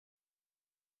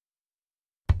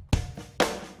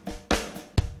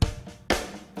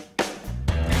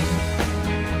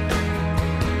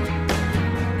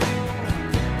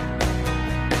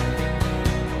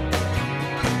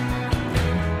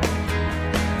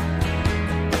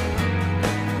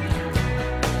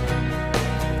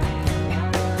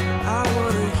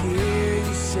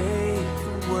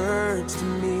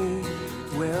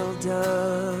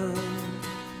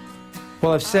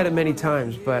Well, I've said it many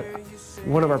times, but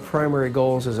one of our primary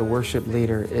goals as a worship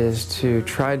leader is to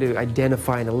try to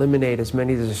identify and eliminate as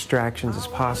many distractions as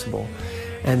possible,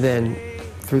 and then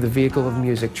through the vehicle of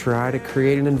music, try to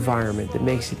create an environment that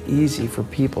makes it easy for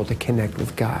people to connect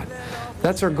with God.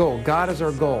 That's our goal. God is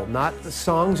our goal. Not the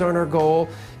songs aren't our goal.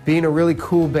 Being a really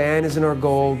cool band isn't our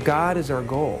goal. God is our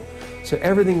goal. So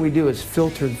everything we do is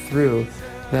filtered through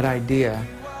that idea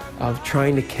of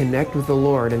trying to connect with the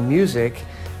Lord, and music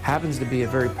happens to be a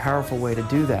very powerful way to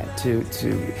do that,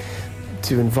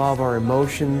 to involve our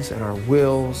emotions and our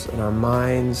wills and our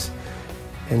minds.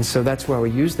 And so that's why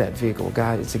we use that vehicle.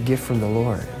 God, it's a gift from the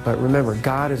Lord. But remember,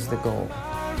 God is the goal.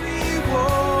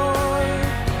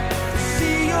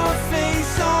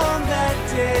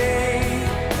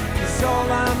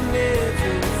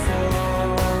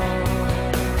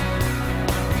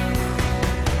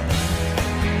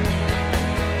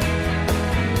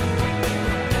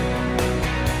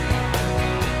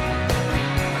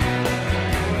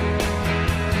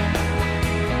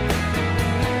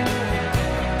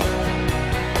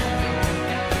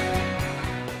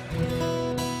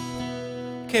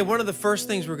 Okay, one of the first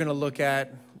things we're going to look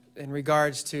at in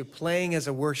regards to playing as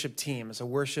a worship team, as a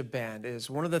worship band, is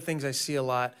one of the things I see a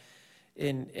lot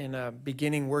in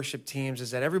beginning worship teams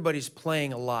is that everybody's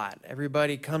playing a lot.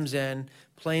 Everybody comes in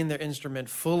playing their instrument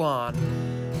full on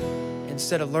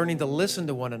instead of learning to listen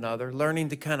to one another, learning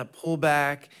to kind of pull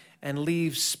back and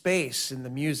leave space in the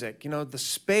music. You know, the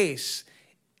space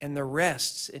and the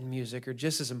rests in music are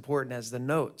just as important as the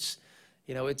notes.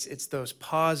 You know, it's those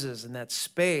pauses and that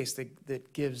space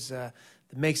that gives, that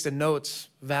makes the notes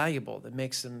valuable, that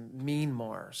makes them mean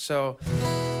more. So,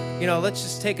 you know, let's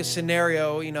just take a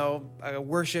scenario. You know, a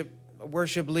worship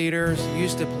leader is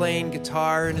used to playing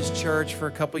guitar in his church for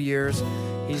a couple years.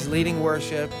 He's leading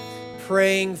worship,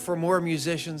 praying for more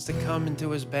musicians to come into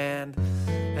his band.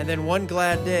 And then one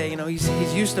glad day, you know, he's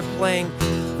used to playing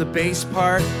the bass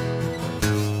part,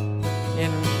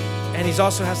 and he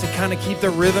also has to kind of keep the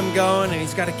rhythm going, and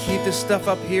he's got to keep this stuff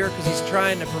up here because he's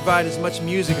trying to provide as much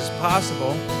music as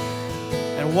possible.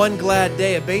 And one glad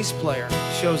day, a bass player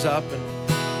shows up,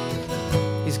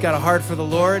 and he's got a heart for the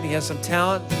Lord. He has some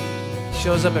talent. He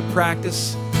shows up at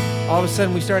practice. All of a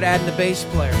sudden, we start adding a bass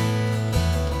player.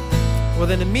 Well,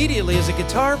 then immediately, as a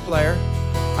guitar player,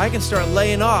 I can start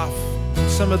laying off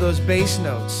some of those bass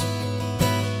notes.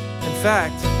 In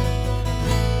fact,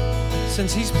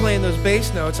 since he's playing those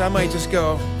bass notes, I might just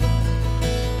go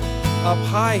up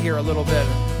high here a little bit.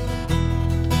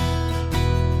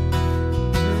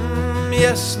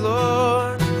 Yes,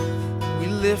 Lord, we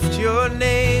lift your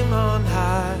name on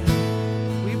high.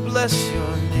 We bless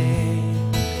your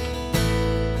name.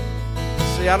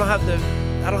 See, I don't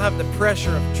have the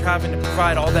pressure of having to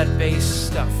provide all that bass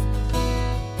stuff.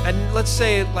 And let's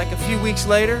say like a few weeks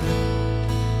later,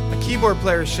 a keyboard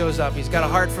player shows up. He's got a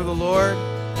heart for the Lord.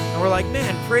 And we're like,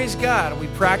 man, praise God. And we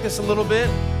practice a little bit.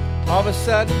 All of a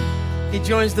sudden, he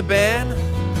joins the band.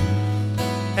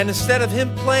 And instead of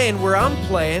him playing where I'm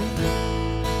playing,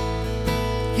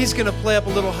 he's going to play up a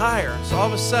little higher. So all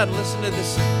of a sudden, listen to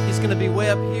this. He's going to be way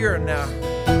up here now.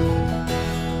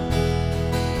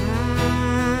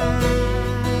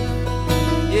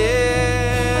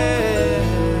 Yeah.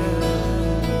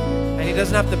 And he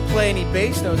doesn't have to play any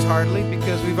bass notes hardly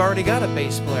because we've already got a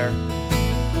bass player.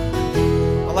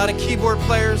 A lot of keyboard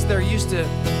players, they're used to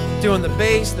doing the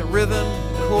bass, the rhythm,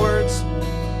 the chords.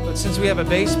 But since we have a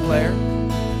bass player,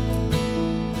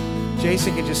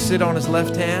 Jason can just sit on his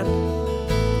left hand.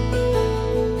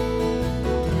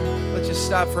 Let's just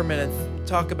stop for a minute and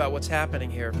talk about what's happening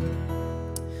here.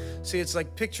 See, it's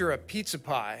like picture a pizza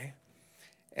pie.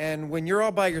 And when you're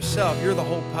all by yourself, you're the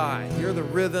whole pie. You're the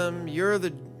rhythm,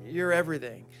 you're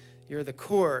everything. You're the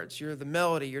chords, you're the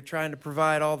melody, you're trying to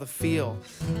provide all the feel.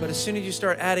 But as soon as you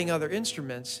start adding other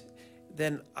instruments,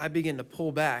 then I begin to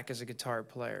pull back as a guitar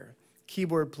player.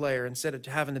 Keyboard player, instead of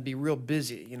having to be real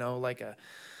busy, you know, like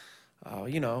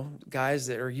guys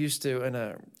that are used to, in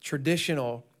a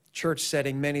traditional church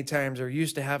setting, many times are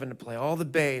used to having to play all the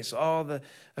bass, all the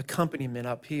accompaniment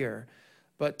up here.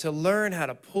 But to learn how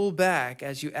to pull back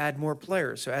as you add more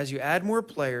players. So as you add more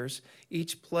players,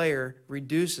 each player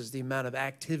reduces the amount of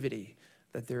activity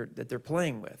that they're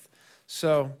playing with.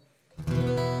 So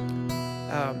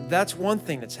that's one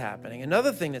thing that's happening.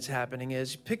 Another thing that's happening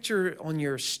is, picture on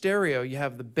your stereo, you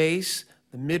have the bass,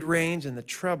 the mid-range, and the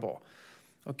treble.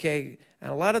 Okay, and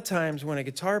a lot of times when a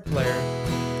guitar player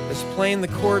is playing the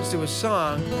chords to a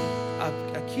song,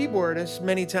 a keyboardist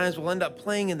many times will end up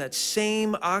playing in that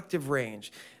same octave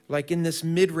range, like in this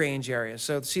mid-range area.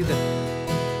 So see that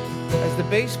as the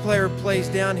bass player plays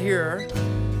down here,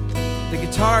 The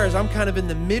guitars, I'm kind of in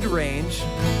the mid-range.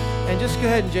 And just go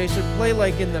ahead and, Jason, play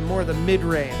like in the more the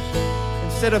mid-range.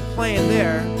 Instead of playing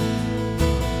there,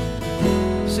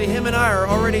 see, him and I are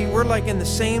already, we're like in the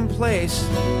same place,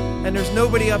 and there's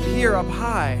nobody up here, up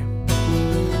high.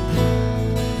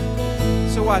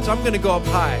 So watch, I'm gonna go up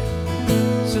high.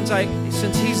 Since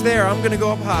he's there, I'm gonna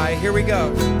go up high. Here we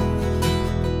go.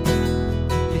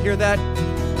 You hear that?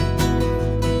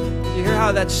 You hear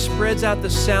how that spreads out the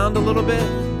sound a little bit?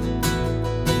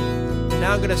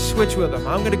 Now I'm gonna switch with him.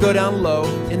 I'm gonna go down low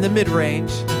in the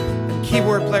mid-range, and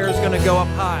keyboard player is gonna go up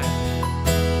high.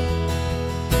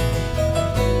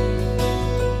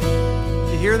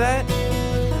 You hear that?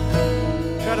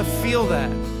 Try to feel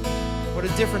that. What a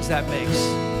difference that makes.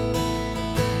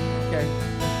 Okay.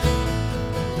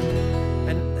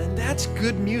 And that's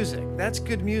good music. That's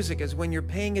good music, is when you're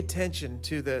paying attention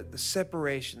to the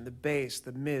separation, the bass,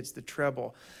 the mids, the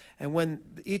treble, and when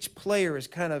each player is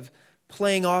kind of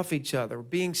playing off each other,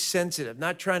 being sensitive,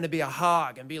 not trying to be a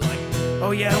hog and be like,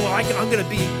 oh yeah, well I'm gonna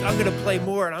play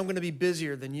more and I'm gonna be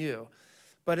busier than you.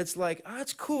 But it's like, oh,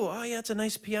 it's cool. Oh yeah, it's a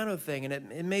nice piano thing, and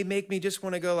it may make me just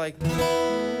want to go like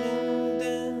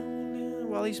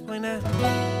while he's playing that.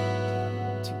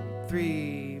 2,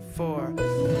 3, 4.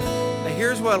 Now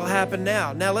here's what'll happen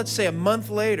now. Now let's say a month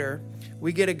later,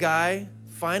 we get a guy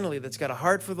finally that's got a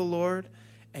heart for the Lord,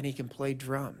 and he can play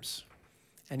drums.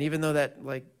 And even though that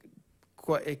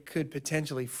it could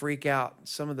potentially freak out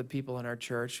some of the people in our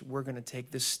church, we're going to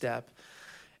take this step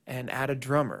and add a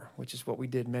drummer, which is what we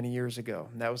did many years ago.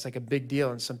 And that was like a big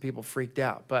deal, and some people freaked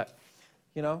out. But,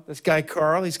 you know, this guy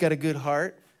Carl, he's got a good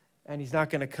heart, and he's not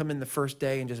going to come in the first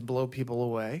day and just blow people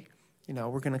away. You know,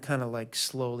 we're going to kind of like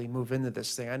slowly move into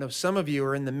this thing. I know some of you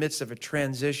are in the midst of a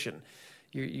transition.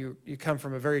 You come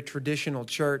from a very traditional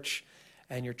church,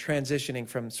 and you're transitioning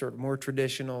from sort of more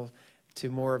traditional to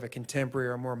more of a contemporary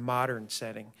or more modern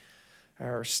setting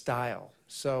or style.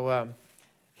 So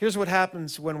here's what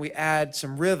happens when we add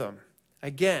some rhythm.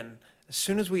 Again, as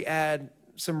soon as we add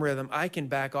some rhythm, I can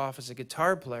back off as a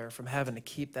guitar player from having to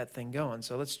keep that thing going.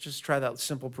 So let's just try that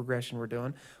simple progression we're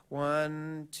doing.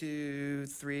 1, 2,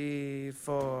 3,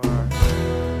 4.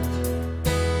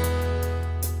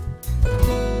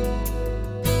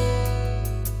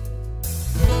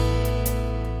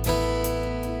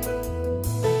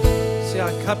 See how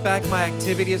I cut back my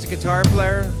activity as a guitar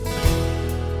player?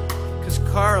 Because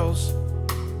Carl's,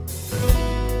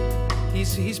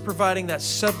 he's providing that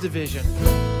subdivision.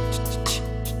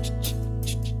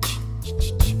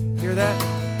 Hear that?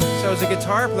 So as a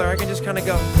guitar player, I can just kind of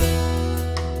go.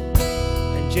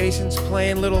 And Jason's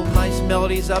playing little nice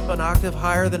melodies up an octave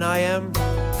higher than I am.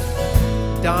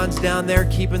 Don's down there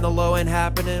keeping the low end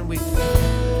happening. And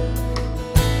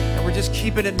we're just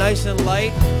keeping it nice and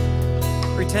light.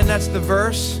 Pretend that's the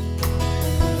verse.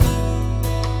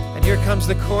 And here comes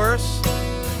the chorus.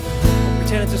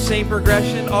 Pretend it's the same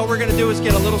progression. All we're going to do is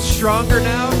get a little stronger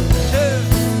now. 2.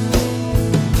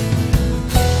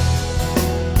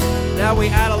 Now we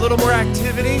add a little more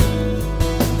activity.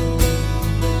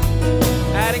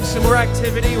 Adding some more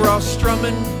activity. We're all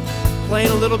strumming, playing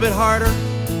a little bit harder.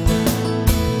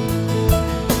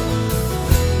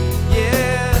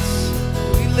 Yes,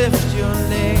 we lift your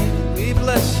name. We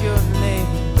bless your name,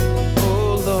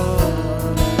 oh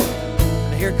Lord.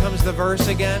 And here comes the verse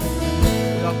again.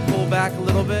 We'll pull back a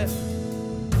little bit.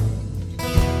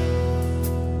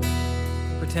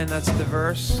 Pretend that's the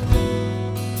verse.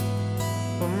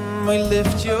 We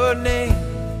lift your name,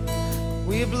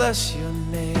 we bless your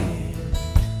name.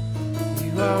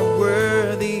 You are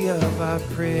worthy of our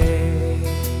praise.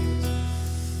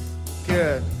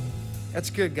 Good.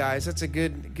 That's good, guys. That's a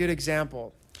good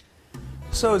example.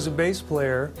 So as a bass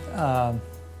player,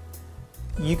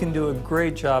 you can do a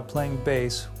great job playing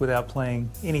bass without playing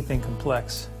anything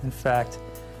complex. In fact,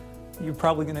 you're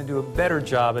probably going to do a better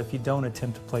job if you don't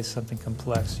attempt to play something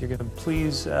complex. You're going to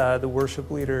please the worship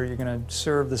leader. You're going to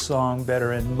serve the song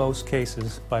better in most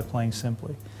cases by playing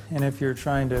simply. And if you're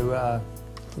trying to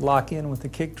lock in with the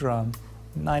kick drum,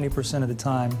 90% of the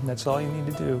time, that's all you need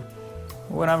to do.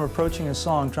 When I'm approaching a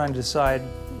song, trying to decide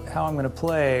how I'm going to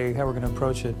play, how we're going to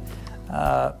approach it,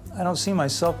 I don't see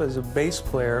myself as a bass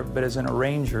player, but as an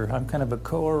arranger. I'm kind of a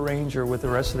co-arranger with the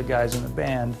rest of the guys in the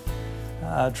band.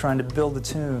 Trying to build the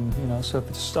tune, you know, so if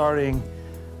it's starting,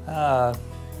 you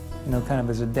know, kind of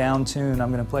as a down tune,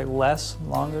 I'm going to play less,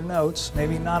 longer notes,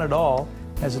 maybe not at all.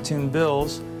 As the tune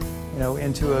builds, you know,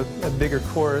 into a bigger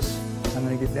chorus, I'm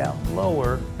going to get down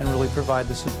lower and really provide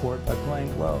the support by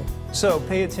playing low. So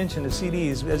pay attention to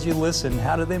CDs as you listen.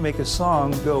 How do they make a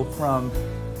song go from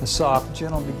a soft,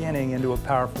 gentle beginning into a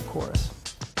powerful chorus?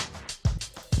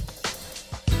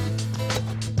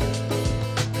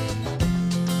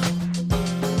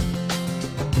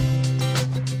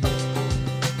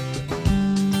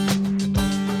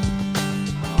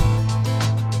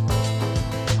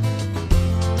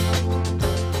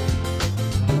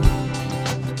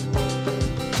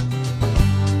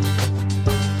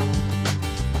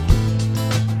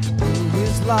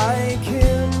 like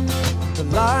him, the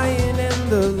lion and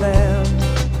the lamb,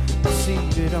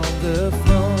 seated on the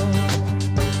throne.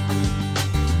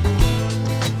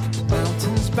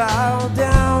 Mountains bow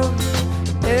down,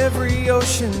 every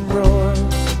ocean roars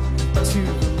to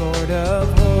the Lord of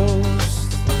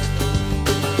hosts.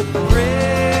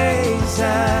 Praise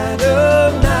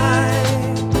Adonai,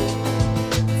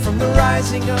 from the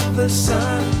rising of the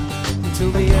sun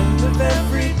until the end of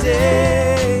every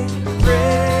day.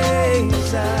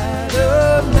 Praise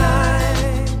Adonai,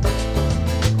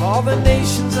 all the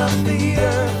nations of the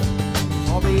earth,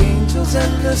 all the angels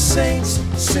and the saints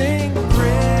sing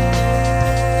praise.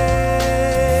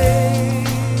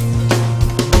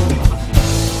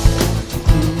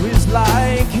 Who is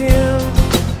like him,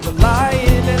 the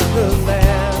lion and the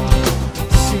lamb,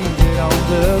 seated on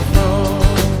the throne?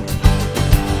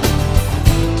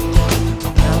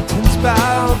 Mountains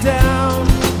bow down,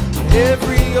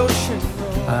 every ocean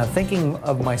roars. Thinking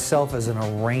of myself as an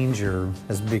arranger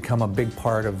has become a big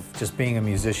part of just being a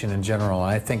musician in general.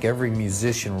 I think every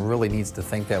musician really needs to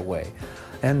think that way,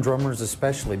 and drummers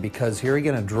especially, because here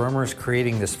again, a drummer is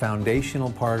creating this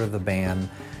foundational part of the band.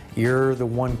 You're the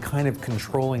one kind of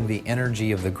controlling the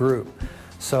energy of the group.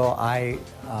 So I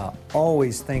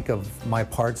always think of my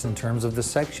parts in terms of the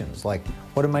sections, like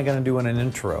what am I going to do in an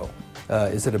intro?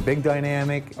 Is it a big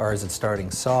dynamic, or is it starting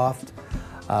soft?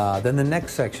 Then the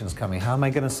next section's coming. How am I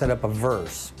going to set up a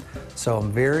verse? So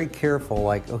I'm very careful,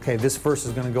 like, okay, this verse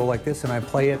is going to go like this, and I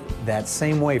play it that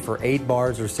same way for 8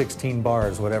 bars or 16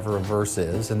 bars, whatever a verse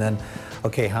is. And then,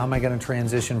 okay, how am I going to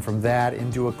transition from that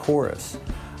into a chorus?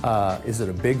 Is it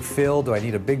a big fill? Do I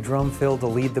need a big drum fill to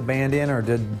lead the band in, or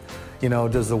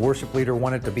does the worship leader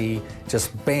want it to be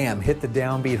just bam, hit the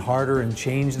downbeat harder and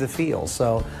change the feel?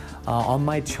 So on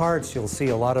my charts, you'll see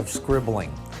a lot of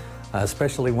scribbling.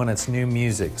 Especially when it's new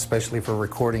music, especially for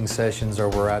recording sessions or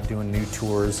we're out doing new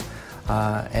tours.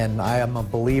 And I am a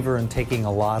believer in taking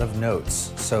a lot of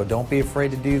notes. So don't be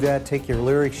afraid to do that. Take your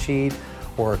lyric sheet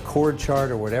or a chord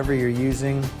chart or whatever you're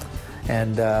using,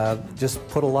 and just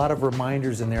put a lot of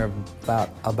reminders in there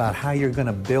about how you're going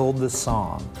to build the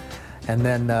song. And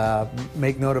then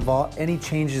make note of any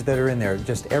changes that are in there,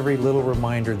 just every little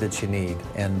reminder that you need.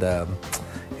 And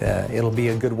it'll be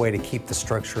a good way to keep the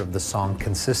structure of the song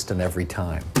consistent every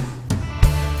time.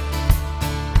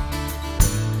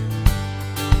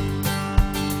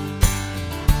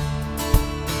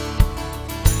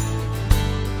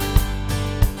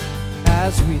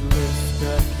 As we lift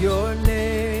up your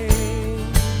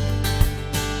name,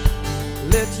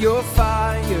 let your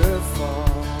fire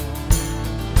fall.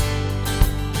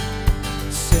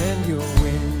 Send your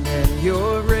wind and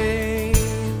your rain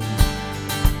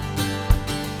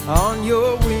on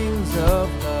your wings of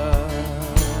love.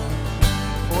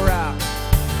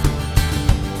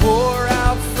 Pour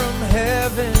out from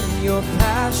heaven your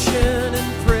passion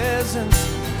and presence.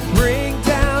 Bring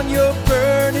down your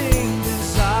burning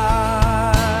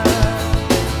desire.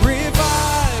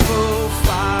 Revival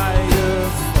fire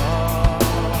fall.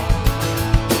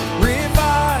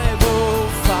 Revival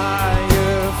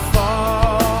fire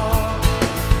fall.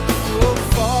 Oh,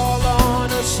 fall on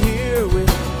us here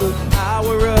with the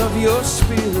power of your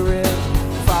spirit.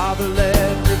 Father,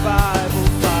 let revival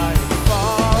fire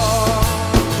fall.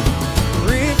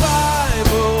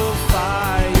 Revival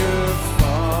fire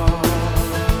fall.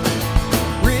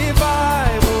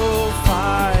 Revival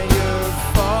fire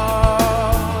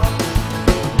fall.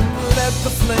 Let the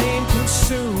flame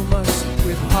consume us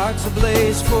with hearts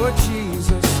ablaze for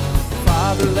Jesus.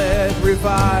 Father, let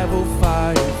revival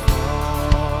fire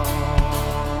fall.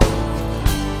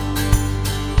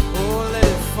 Oh, let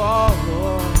it fall,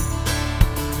 Lord.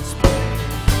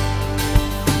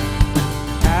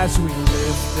 As we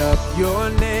lift up your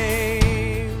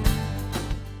name.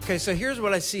 Okay, so here's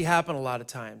what I see happen a lot of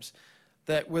times.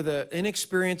 That with an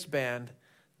inexperienced band,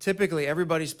 typically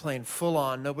everybody's playing full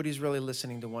on, nobody's really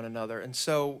listening to one another. And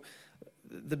so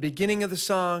the beginning of the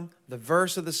song, the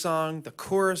verse of the song, the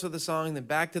chorus of the song, then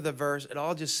back to the verse, it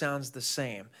all just sounds the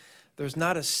same. There's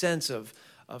not a sense of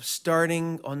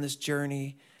starting on this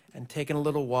journey and taking a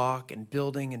little walk and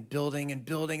building and building and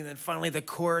building, and then finally the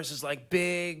chorus is like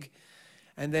big,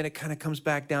 and then it kind of comes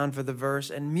back down for the verse.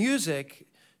 And music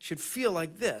should feel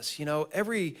like this. You know,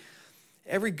 every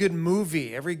good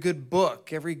movie, every good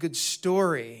book, every good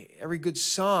story, every good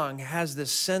song has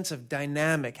this sense of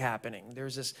dynamic happening.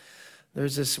 There's this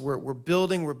we're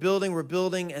building,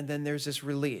 and then there's this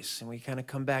release, and we kind of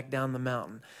come back down the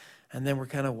mountain. And then we're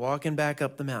kind of walking back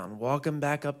up the mountain,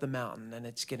 and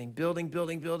it's getting building,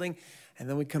 and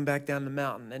then we come back down the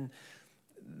mountain. And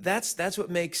that's what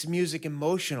makes music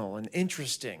emotional and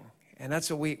interesting And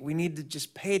that's what we need to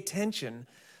just pay attention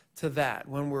to that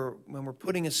when we're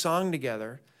putting a song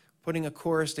together, putting a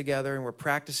chorus together, and we're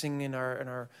practicing in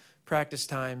our practice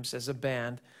times as a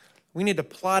band. We need to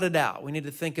plot it out. We need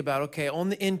to think about, okay, on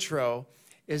the intro,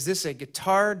 is this a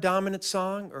guitar-dominant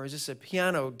song, or is this a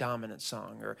piano-dominant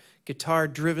song, or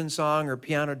guitar-driven song, or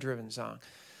piano-driven song?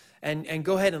 And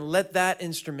go ahead and let that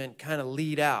instrument kind of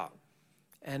lead out.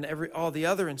 And all the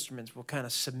other instruments will kind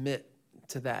of submit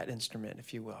to that instrument,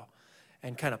 if you will,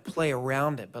 and kind of play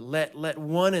around it. But let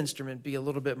one instrument be a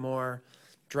little bit more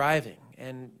driving.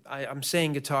 And I'm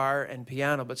saying guitar and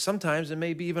piano, but sometimes it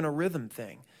may be even a rhythm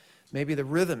thing. Maybe the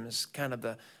rhythm is kind of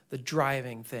the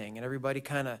driving thing, and everybody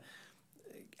kind of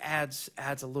adds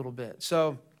a little bit.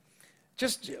 So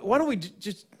why don't we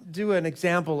just do an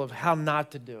example of how not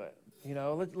to do it? You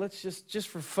know, let's just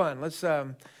for fun.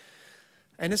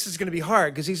 And this is going to be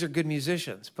hard because these are good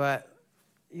musicians, but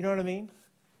you know what I mean?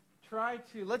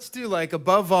 Let's do like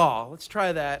above all. Let's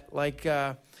try that like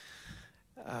right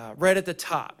at the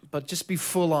top, but just be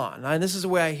full on. And this is the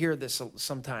way I hear this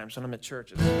sometimes when I'm at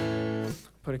churches.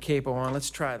 Put a capo on. Let's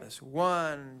try this.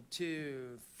 1,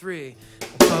 2, 3.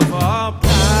 Above all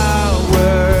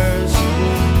powers,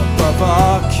 above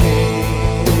all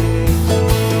kings,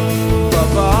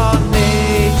 above all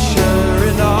nature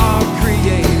and all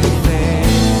created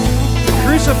things.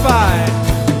 Crucified,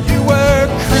 you were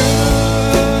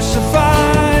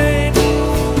crucified,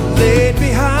 laid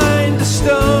behind a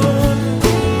stone.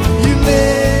 You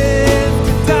lived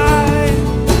to die,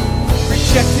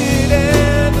 rejected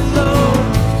and alone,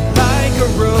 like a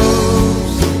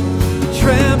rose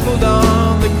trampled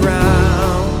on the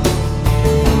ground.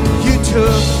 You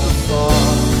took the fall,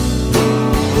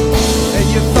 and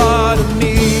you thought of me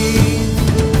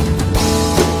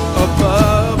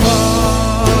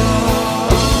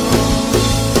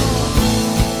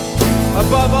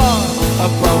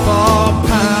above all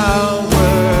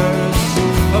powers,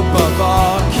 above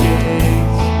all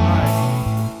kings.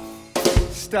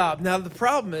 Stop. Now the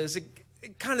problem is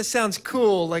it kind of sounds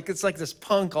cool, like it's like this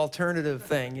punk alternative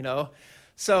thing, you know?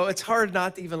 So it's hard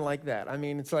not to even like that. I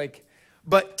mean, it's like,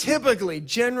 but typically,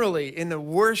 generally, in the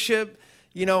worship,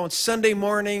 you know, on Sunday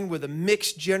morning with a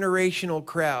mixed generational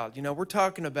crowd, you know, we're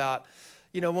talking about,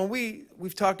 you know, when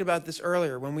we've talked about this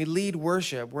earlier, when we lead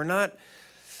worship, we're not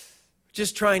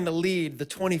just trying to lead the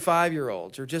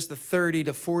 25-year-olds or just the 30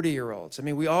 to 40-year-olds. I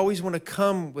mean, we always want to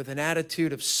come with an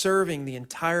attitude of serving the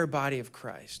entire body of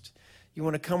Christ. You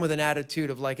want to come with an attitude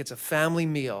of like it's a family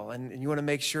meal, and you want to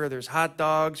make sure there's hot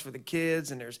dogs for the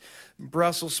kids, and there's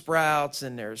Brussels sprouts,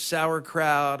 and there's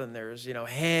sauerkraut, and there's, you know,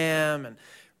 ham and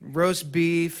roast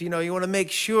beef. You know, you want to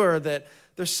make sure that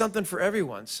there's something for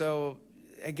everyone. So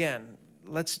again,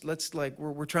 let's like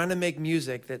we're trying to make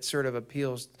music that sort of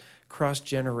appeals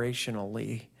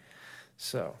cross-generationally.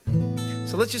 So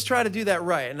let's just try to do that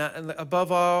right. And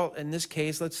above all, in this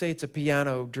case, let's say it's a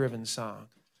piano-driven song.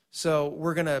 So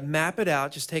we're going to map it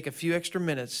out. Just take a few extra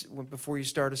minutes before you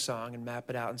start a song and map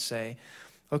it out and say,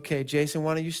 okay, Jason,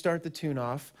 why don't you start the tune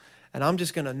off? And I'm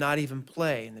just going to not even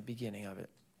play in the beginning of it.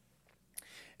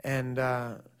 And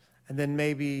then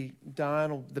maybe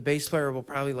Don, the bass player, will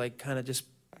probably like kind of just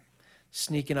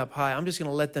sneaking up high. I'm just going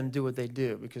to let them do what they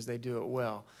do because they do it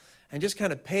well. And just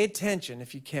kind of pay attention,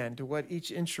 if you can, to what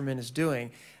each instrument is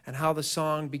doing and how the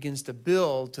song begins to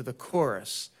build to the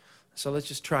chorus. So let's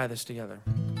just try this together.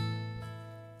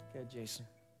 Okay, Jason.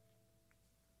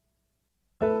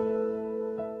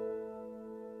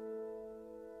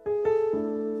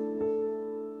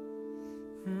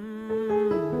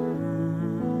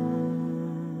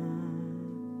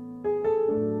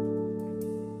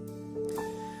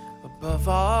 Above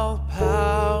all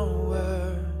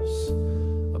powers,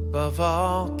 above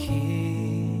all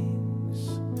kings,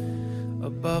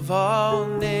 above all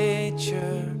nature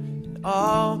and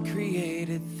all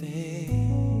created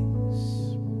things,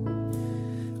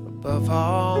 above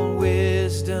all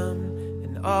wisdom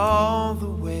and all the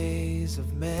ways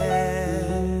of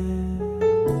man.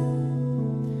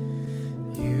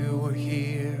 You were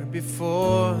here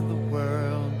before the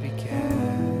world began.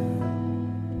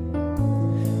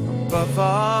 Above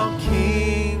all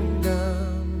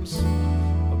kingdoms,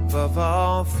 above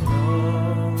all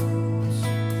thrones,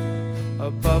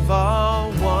 above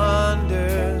all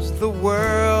wonders the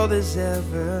world has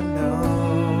ever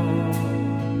known,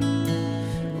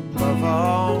 above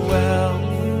all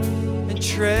wealth and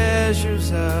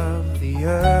treasures of the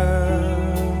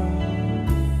earth,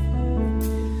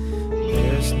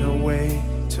 there's no way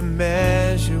to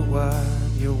measure what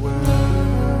you're worth.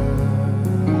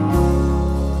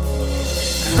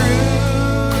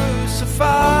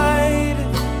 Crucified,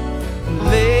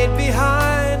 laid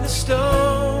behind the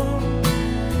stone,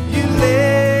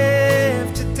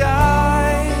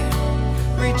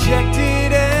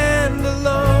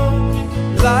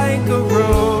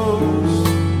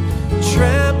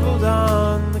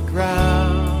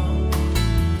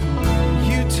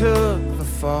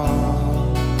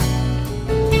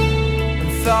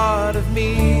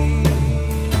 me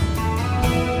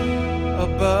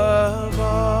above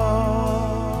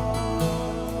all,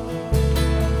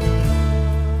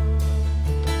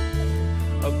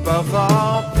 above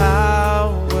all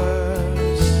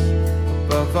powers,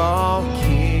 above all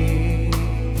kings,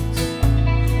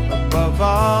 above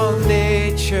all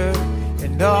nature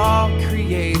and all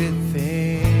created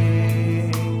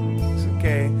things.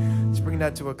 Okay, let's bring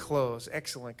that to a close.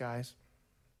 Excellent, guys.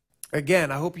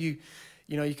 Again, I hope you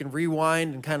can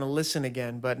rewind and kind of listen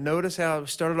again, but notice how it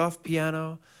started off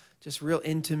piano, just real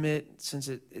intimate, since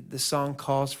the song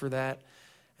calls for that.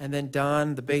 And then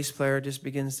Don, the bass player, just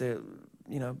begins to,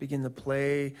 begin to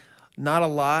play. Not a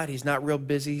lot. He's not real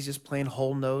busy. He's just playing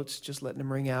whole notes, just letting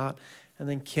them ring out. And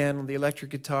then Ken on the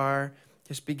electric guitar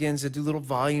just begins to do little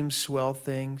volume swell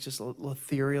things, just little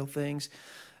ethereal things.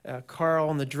 Carl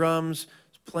on the drums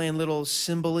playing little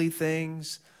cymbal-y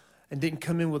things, and didn't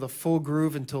come in with a full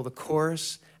groove until the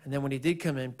chorus. And then when he did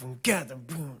come in, boom, ga,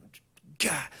 boom,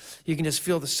 ga, you can just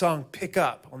feel the song pick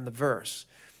up on the verse.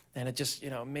 And it just,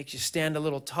 makes you stand a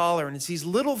little taller. And it's these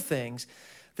little things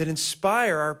that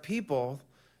inspire our people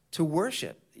to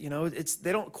worship.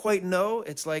 They don't quite know.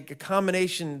 It's like a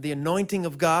combination, the anointing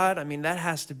of God. I mean, that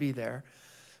has to be there.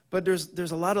 But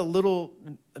there's a lot of little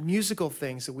musical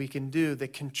things that we can do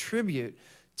that contribute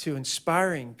to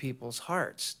inspiring people's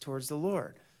hearts towards the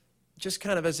Lord. Just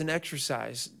kind of as an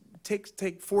exercise,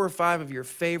 take 4 or 5 of your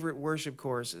favorite worship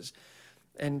choruses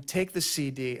and take the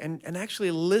CD and actually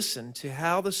listen to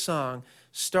how the song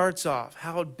starts off,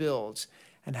 how it builds,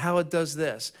 and how it does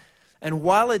this. And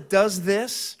while it does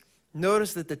this,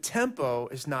 notice that the tempo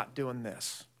is not doing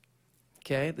this.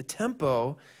 Okay? The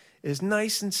tempo is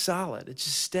nice and solid. It's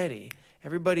just steady.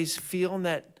 Everybody's feeling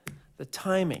the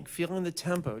timing, feeling the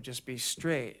tempo just be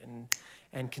straight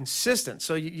and consistent.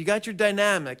 So you got your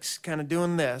dynamics kind of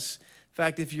doing this. In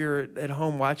fact, if you're at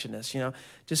home watching this,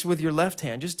 just with your left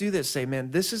hand, just do this. Say,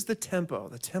 man, this is the tempo.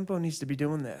 The tempo needs to be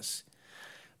doing this.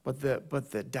 But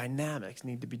the dynamics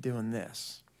need to be doing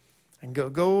this. And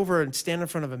go over and stand in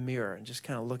front of a mirror and just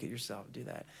kind of look at yourself and do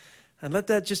that. And let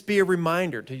that just be a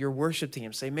reminder to your worship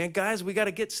team. Say, man, guys, we got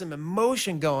to get some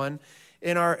emotion going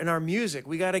in our music.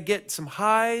 We got to get some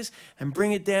highs and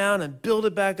bring it down and build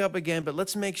it back up again, but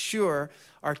let's make sure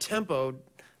our tempo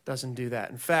doesn't do that.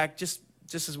 In fact, just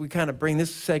as we kind of bring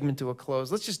this segment to a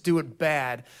close, let's just do it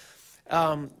bad.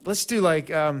 Let's do like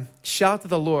Shout to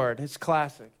the Lord. It's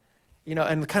classic.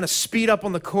 And kind of speed up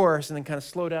on the chorus and then kind of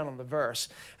slow down on the verse.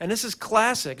 And this is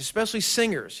classic, especially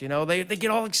singers. They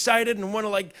get all excited and want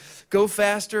to go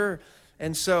faster.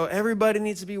 And so everybody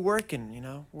needs to be working,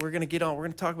 We're going to get on. We're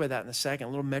going to talk about that in a second, a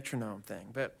little metronome thing.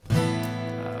 But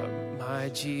my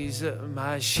Jesus,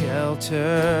 my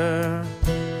shelter,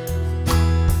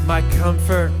 my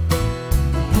comfort,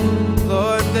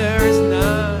 Lord, there is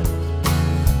none.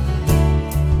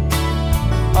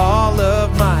 All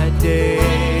of my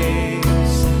days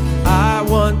I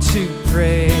want to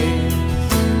praise,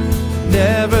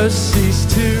 never cease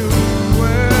to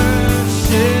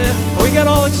worship. We got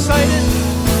all excited?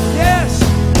 Yes!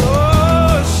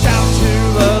 Oh, shout to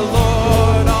the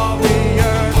Lord, all the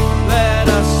earth, let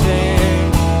us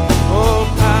sing. Oh,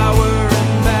 power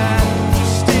and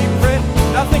majesty,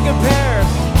 nothing compares.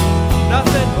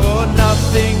 Nothing, oh,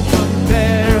 nothing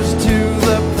compares to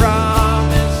the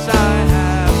promise I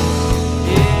have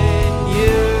in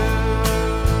you.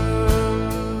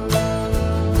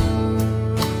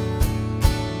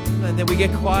 And then we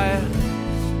get quiet.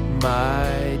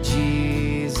 My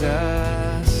Jesus.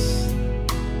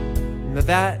 Now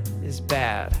that is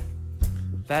bad.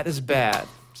 That is bad.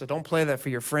 So don't play that for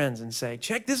your friends and say,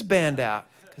 check this band out,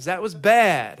 because that was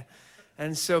bad.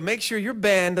 And so make sure your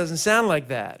band doesn't sound like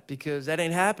that, because that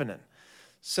ain't happening.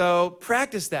 So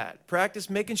practice that. Practice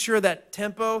making sure that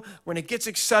tempo, when it gets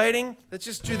exciting, let's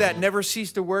just do that. Never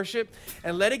cease to worship.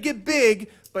 And let it get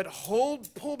big, but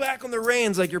pull back on the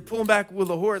reins like you're pulling back with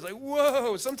a horse. Like,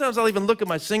 whoa. Sometimes I'll even look at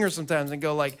my singers sometimes and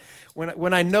go like,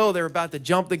 when I know they're about to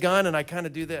jump the gun, and I kind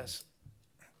of do this.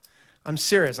 I'm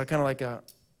serious. I kind of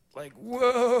like,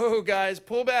 whoa, guys,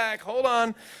 pull back, hold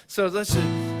on. So let's just,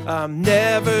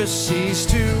 never cease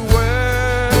to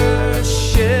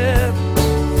worship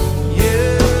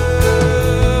you.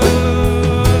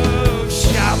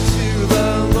 Shout to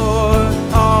the Lord,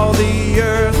 all the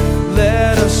earth,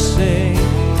 let us sing.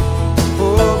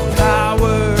 Oh, power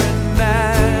and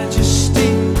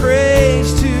majesty,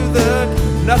 praise to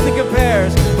nothing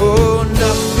compares. Oh,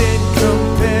 nothing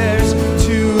compares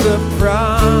to the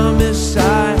promise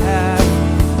I have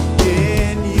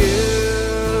in you.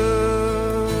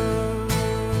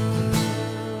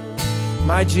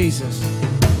 My Jesus.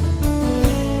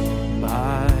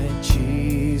 My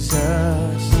Jesus.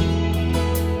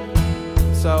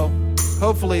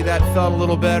 hopefully that felt a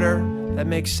little better. That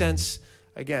makes sense.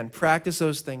 Again, practice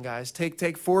those things, guys.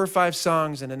 Take 4 or 5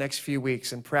 songs in the next few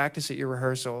weeks and practice at your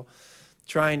rehearsal,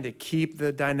 trying to keep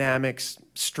the dynamics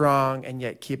strong and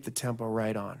yet keep the tempo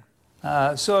right on.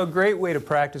 So a great way to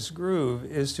practice groove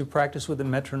is to practice with a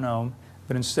metronome,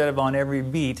 but instead of on every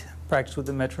beat, practice with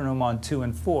the metronome on 2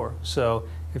 and 4. So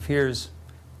if here's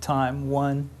time,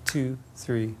 1, 2,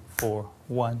 3, 4,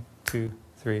 1, 2,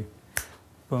 3,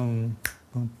 boom,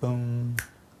 boom, boom,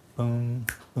 boom,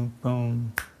 boom,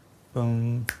 boom,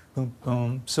 boom, boom,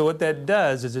 boom. So what that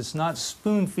does is it's not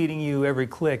spoon feeding you every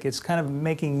click, it's kind of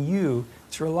making you,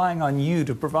 it's relying on you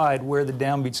to provide where the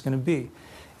downbeat's going to be.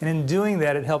 And in doing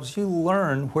that, it helps you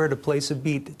learn where to place a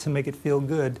beat to make it feel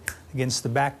good against the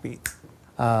backbeat.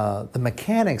 The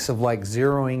mechanics of like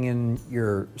zeroing in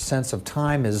your sense of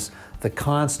time is the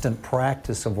constant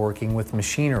practice of working with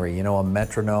machinery, you know, a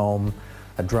metronome,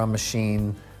 a drum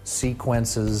machine,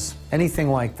 sequences, anything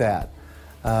like that.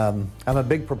 I'm a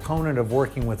big proponent of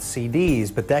working with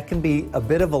CDs, but that can be a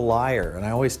bit of a liar. And I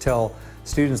always tell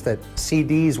students that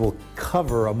CDs will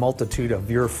cover a multitude of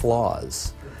your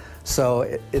flaws.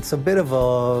 So it's a bit of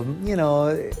a, you know,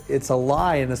 it's a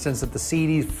lie in the sense that the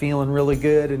CD's feeling really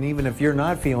good, and even if you're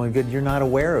not feeling good, you're not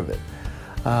aware of it.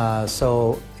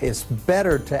 So it's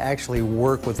better to actually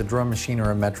work with a drum machine or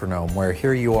a metronome, where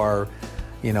here you are,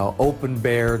 you know, open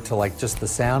bare to like just the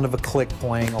sound of a click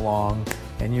playing along,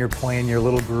 and you're playing your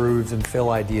little grooves and fill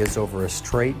ideas over a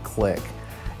straight click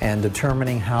and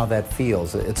determining how that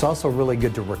feels. It's also really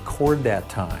good to record that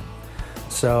time.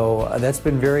 So that's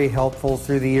been very helpful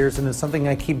through the years, and it's something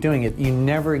I keep doing. You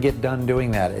never get done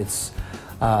doing that. It's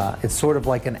sort of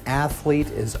like an athlete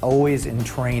is always in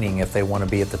training if they want to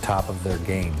be at the top of their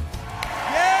game.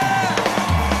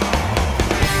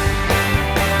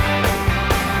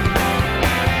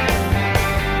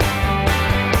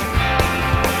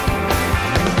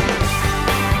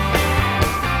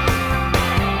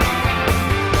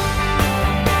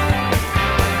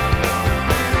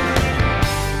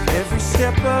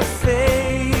 Step of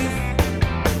faith,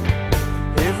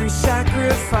 every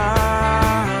sacrifice,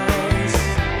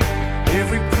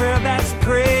 every prayer that's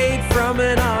prayed from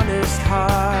an honest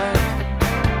heart.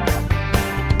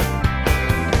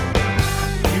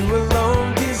 You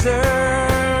alone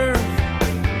deserve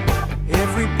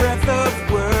every breath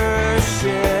of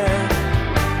worship.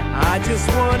 I just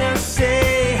want to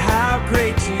say how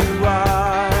great you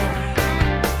are.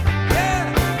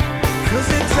 'Cause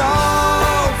it's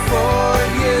all for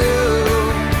you.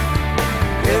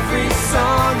 Every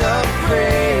song of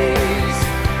praise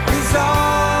is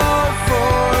all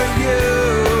for you.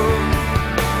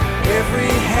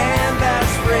 Every hand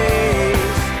that's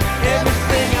raised,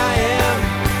 everything I am,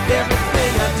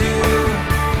 everything I do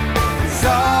is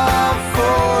all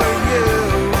for you,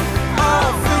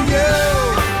 all for you.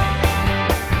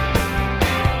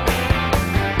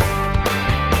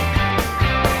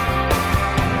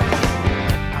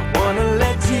 I wanna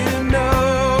let you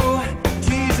know,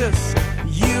 Jesus,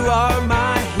 you are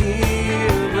my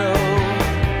hero.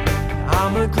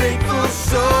 I'm a grateful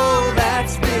soul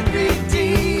that's been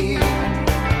redeemed.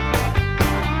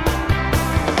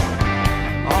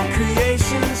 All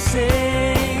creation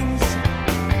sings,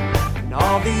 and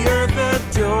all the earth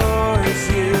adores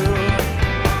you.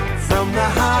 From the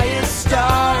highest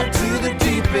star to the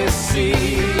deepest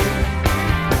sea.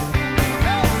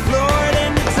 Lord,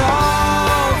 and it's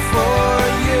all for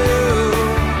you.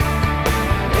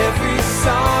 Every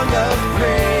song of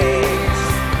praise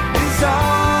is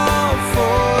all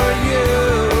for you.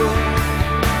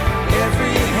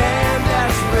 Every hand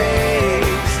that's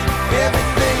raised,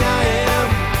 everything I am,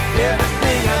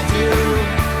 everything I do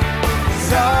is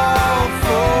all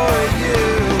for you,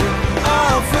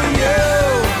 all for you.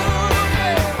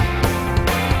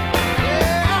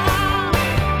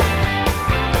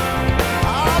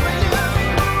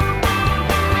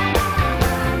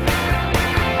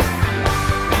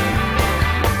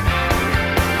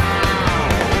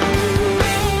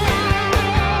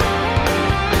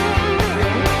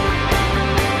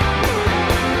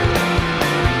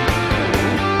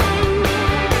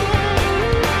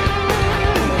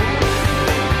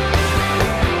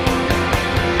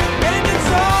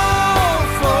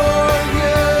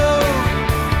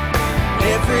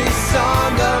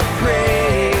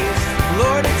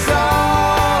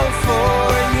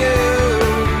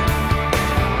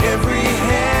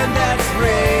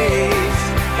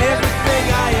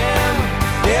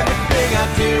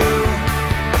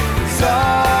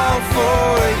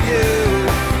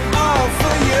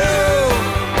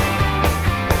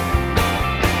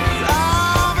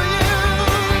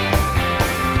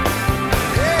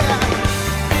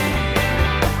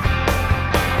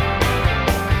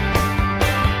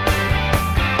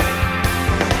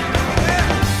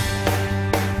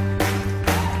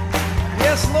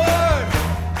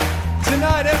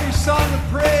 tonight, every song of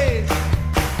praise,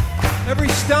 every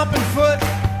stomping foot,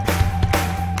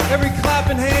 every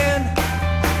clapping hand,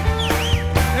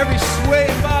 every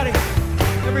swaying body,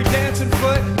 every dancing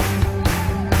foot,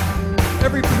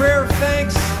 every prayer of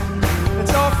thanks,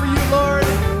 it's all for you, Lord.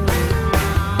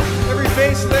 Every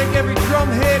bass lick, every drum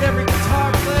hit, every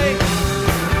guitar play,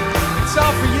 it's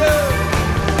all for you.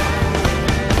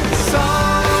 It's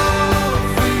all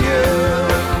for you.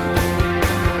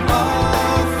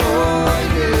 All for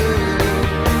you.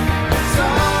 It's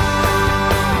all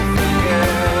for you.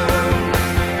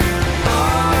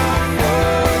 All for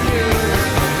you.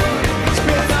 It's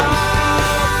been all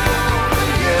for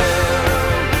you.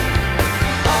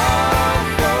 All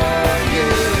for you.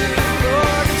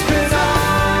 Lord, it's been all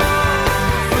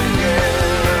for you.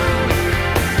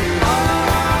 All for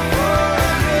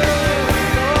you.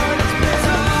 Lord, it's been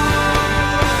all for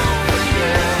you.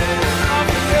 All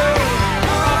for you. All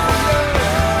for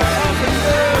you. All for you. All for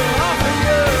you. All for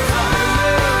you. It's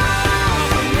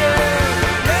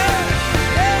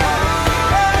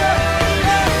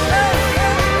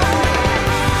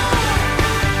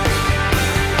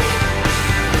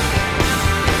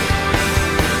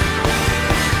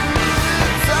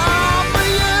all for you. It's all for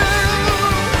you.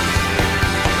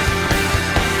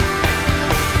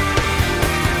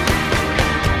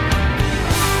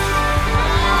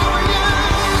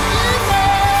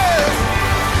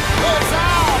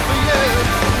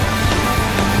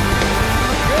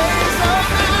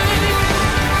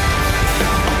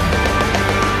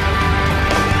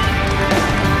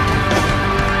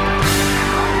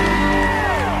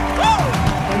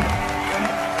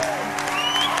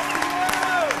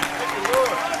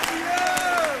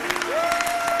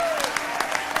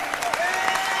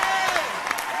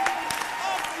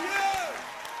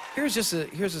 Praise your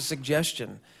name. Here's a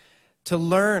suggestion to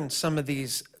learn some of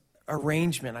these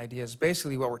arrangement ideas.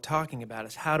 Basically, what we're talking about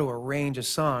is how to arrange a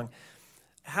song.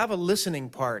 Have a listening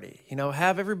party. You know,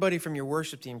 have everybody from your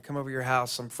worship team come over to your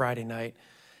house some Friday night,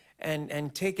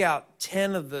 and take out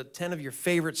 10 of your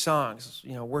favorite songs.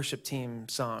 You know, worship team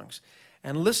songs,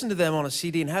 and listen to them on a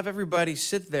CD. And have everybody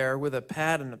sit there with a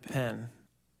pad and a pen,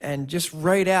 and just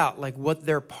write out like what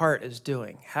their part is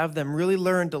doing. Have them really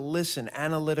learn to listen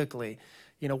analytically.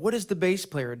 You know, what is the bass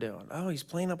player doing? Oh, he's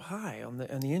playing up high on the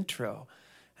intro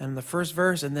and the first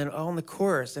verse, and then on the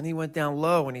chorus. Then he went down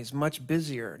low, and he's much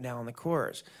busier now on the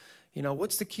chorus. You know,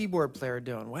 what's the keyboard player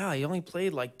doing? Wow, he only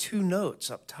played like 2 notes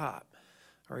up top.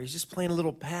 Or he's just playing a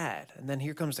little pad, and then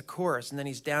here comes the chorus, and then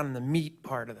he's down in the meat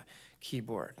part of the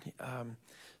keyboard.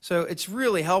 So it's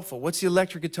really helpful. What's the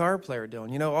electric guitar player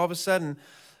doing? You know, all of a sudden,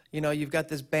 you know, you've got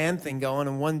this band thing going,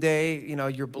 and one day, you know,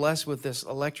 you're blessed with this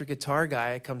electric guitar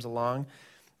guy that comes along,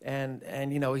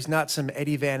 and you know, he's not some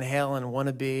Eddie Van Halen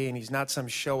wannabe, and he's not some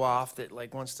show-off that,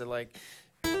 like, wants to, like,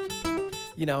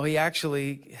 you know, he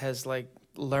actually has, like,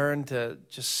 learned to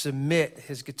just submit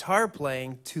his guitar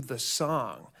playing to the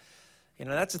song. You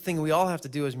know, that's the thing we all have to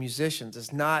do as musicians,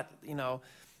 is not, you know,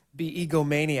 be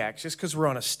egomaniacs. Just because we're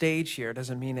on a stage here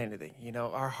doesn't mean anything. You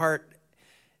know, our heart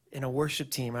in a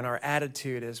worship team and our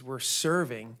attitude is we're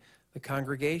serving the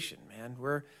congregation, man.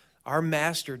 Our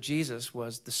master, Jesus,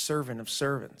 was the servant of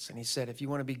servants. And he said, if you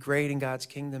want to be great in God's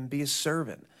kingdom, be a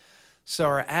servant. So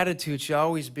our attitude should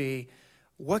always be,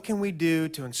 what can we do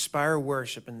to inspire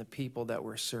worship in the people that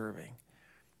we're serving?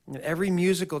 And every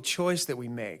musical choice that we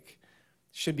make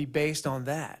should be based on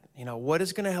that. You know, what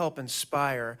is going to help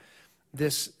inspire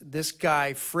this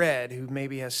guy, Fred, who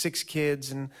maybe has 6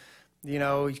 kids, and, you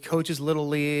know, he coaches Little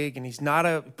League, and he's not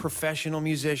a professional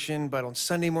musician, but on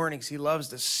Sunday mornings he loves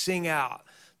to sing out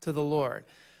to the Lord.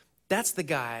 That's the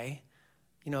guy,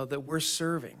 you know, that we're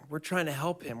serving. We're trying to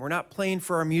help him. We're not playing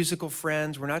for our musical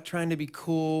friends. We're not trying to be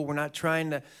cool. We're not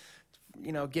trying to,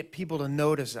 you know, get people to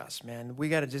notice us, man. We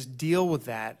got to just deal with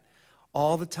that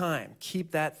all the time.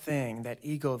 Keep that thing, that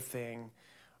ego thing,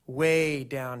 way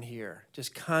down here.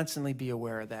 Just constantly be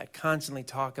aware of that. Constantly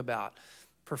talk about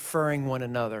preferring one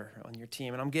another on your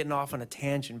team. And I'm getting off on a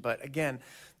tangent, but again,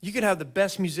 you could have the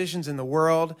best musicians in the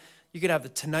world. You could have the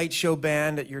Tonight Show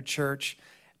band at your church,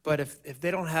 but if they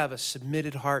don't have a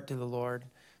submitted heart to the Lord,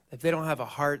 if they don't have a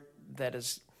heart that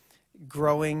is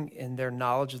growing in their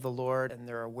knowledge of the Lord and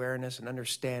their awareness and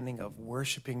understanding of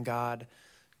worshiping God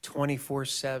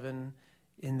 24/7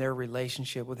 in their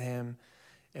relationship with Him,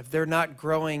 if they're not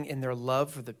growing in their love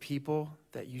for the people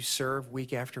that you serve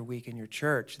week after week in your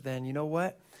church, then you know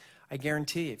what? I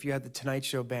guarantee if you had the Tonight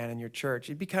Show band in your church,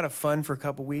 it'd be kind of fun for a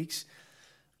couple weeks,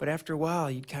 but after a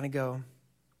while, you'd kind of go,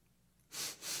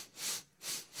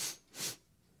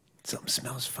 something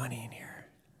smells funny in here.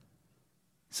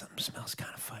 Something smells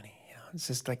kind of funny, you know. It's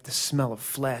just like the smell of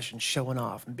flesh and showing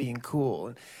off and being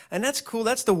cool. And that's cool.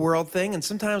 That's the world thing. And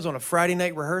sometimes on a Friday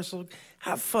night rehearsal,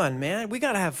 have fun, man. We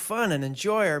got to have fun and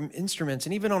enjoy our instruments,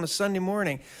 and even on a Sunday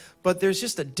morning. But there's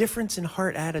just a difference in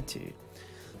heart attitude.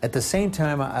 At the same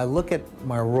time, I look at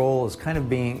my role as kind of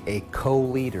being a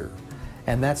co-leader.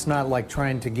 And that's not like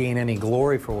trying to gain any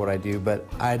glory for what I do, but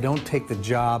I don't take the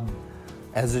job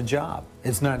as a job.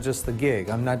 It's not just the gig.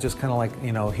 I'm not just kind of like,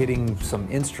 you know, hitting some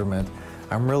instrument.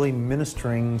 I'm really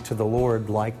ministering to the Lord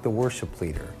like the worship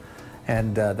leader.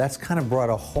 And that's kind of brought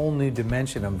a whole new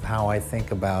dimension of how I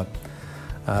think about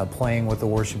playing with the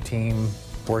worship team,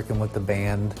 working with the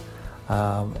band.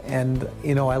 And,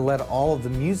 you know, I let all of the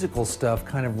musical stuff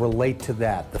kind of relate to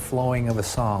that, the flowing of a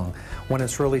song. When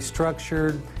it's really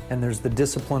structured and there's the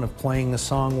discipline of playing the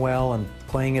song well and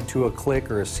playing it to a click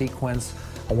or a sequence,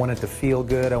 I want it to feel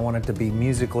good, I want it to be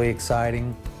musically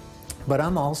exciting. But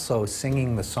I'm also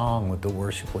singing the song with the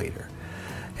worship leader.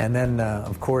 And then,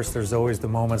 of course, there's always the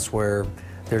moments where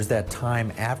there's that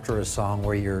time after a song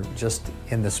where you're just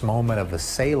in this moment of a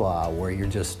Selah, where you're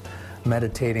just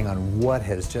meditating on what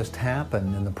has just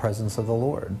happened in the presence of the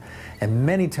Lord. And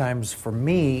many times for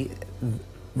me,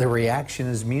 the reaction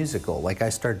is musical. Like I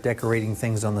start decorating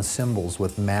things on the cymbals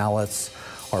with mallets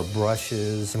or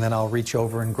brushes, and then I'll reach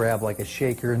over and grab like a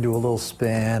shaker and do a little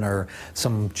spin or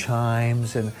some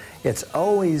chimes, and it's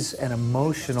always an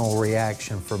emotional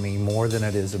reaction for me more than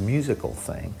it is a musical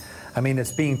thing. I mean,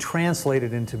 it's being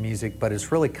translated into music, but it's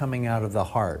really coming out of the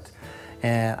heart.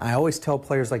 And I always tell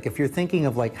players, like, if you're thinking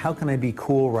of like, how can I be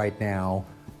cool right now,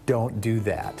 don't do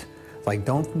that. Like,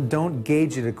 don't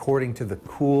gauge it according to the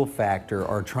cool factor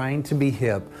or trying to be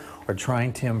hip or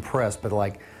trying to impress, but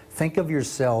like, think of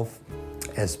yourself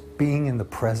as being in the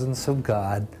presence of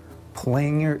God,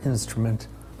 playing your instrument,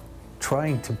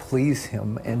 trying to please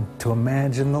Him, and to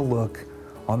imagine the look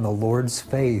on the Lord's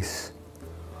face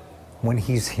when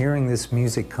He's hearing this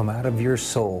music come out of your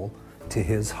soul to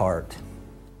His heart.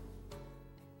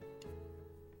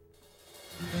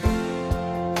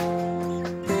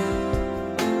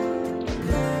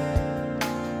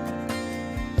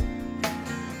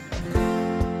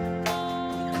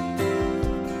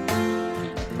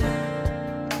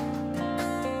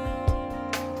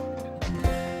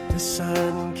 The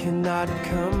sun cannot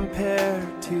compare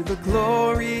to the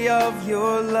glory of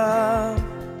your love.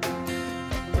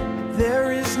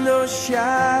 There is no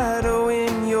shadow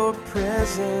in your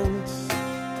presence.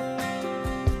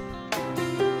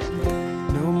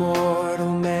 No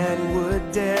mortal man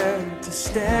would dare to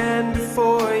stand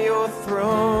before your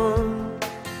throne,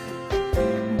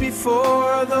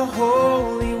 before the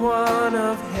Holy One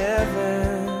of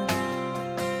heaven.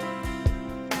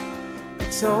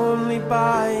 It's only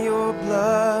by your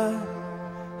blood,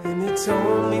 and it's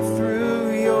only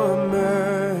through your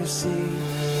mercy.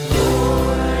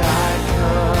 Lord, I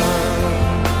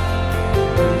come.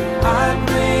 I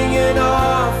bring an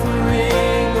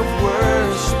offering of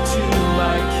worship to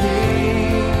my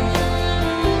King.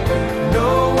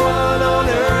 No one on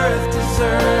earth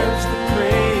deserves the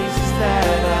praises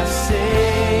that I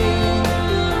sing.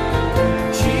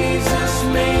 Jesus,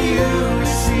 may you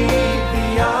receive the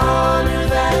honor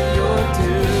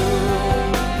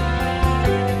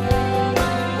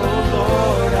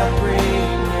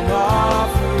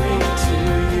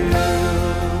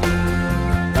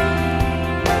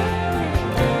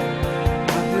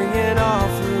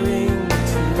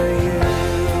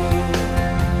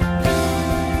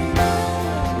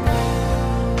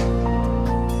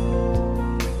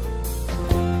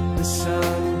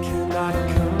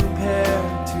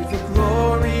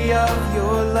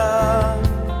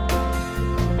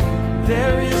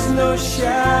no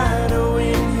shadow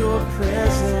in your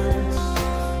presence.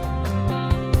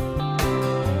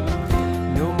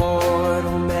 No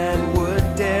mortal man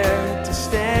would dare to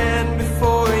stand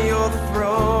before your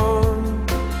throne,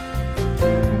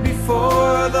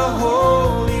 before the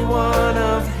Holy One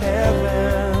of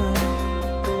heaven.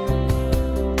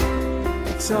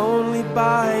 It's only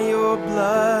by your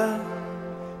blood,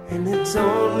 and it's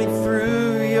only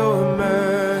through your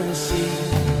mercy.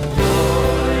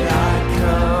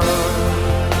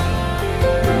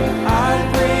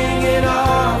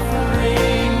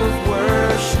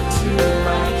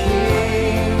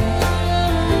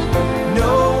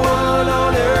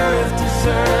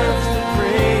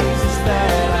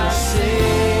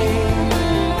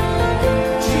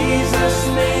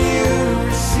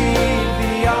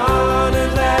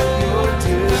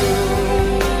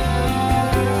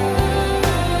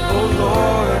 Oh Lord.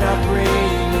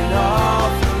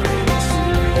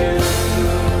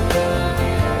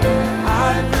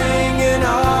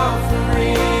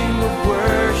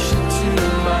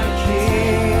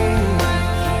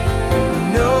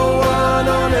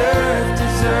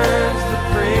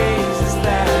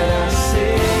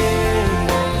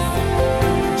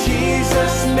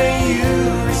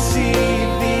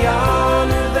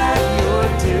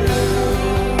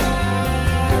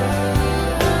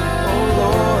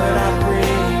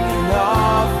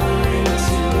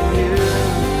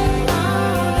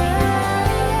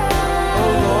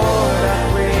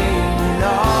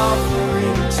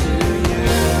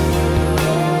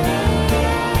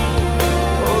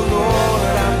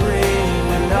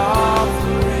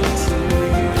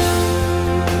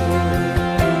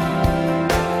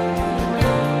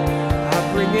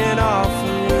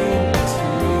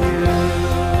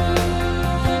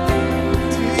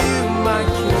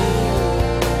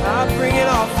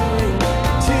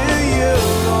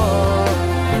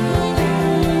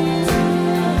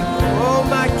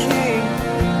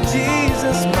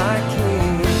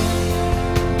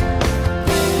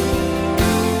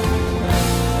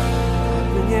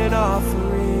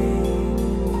 offering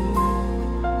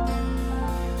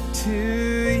to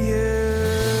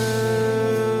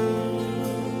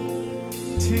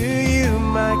you,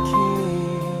 my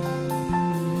King.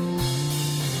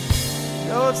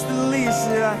 Oh, it's the least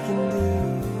that I can do.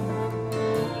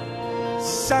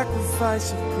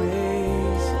 Sacrifice of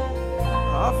praise,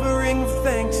 offering of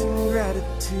thanks and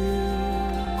gratitude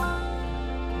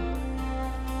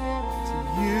to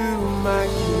you, my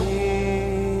King,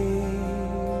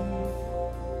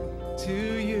 to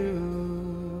you.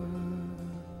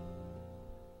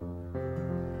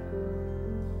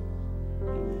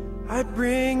 I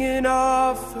bring an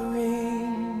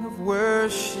offering of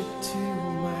worship to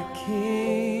my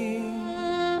King.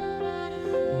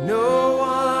 No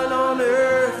one on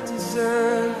earth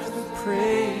deserves the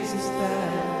praises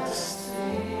that I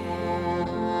sing.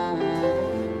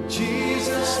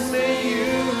 Jesus, may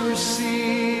you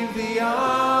receive the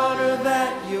honor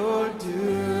that you're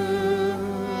due.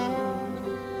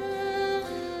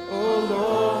 Oh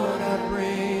Lord, I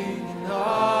bring an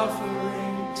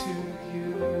offering to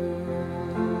you.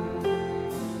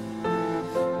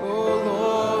 Oh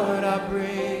Lord, I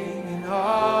bring an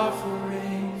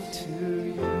offering to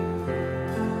you.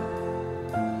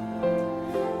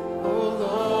 Oh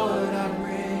Lord, I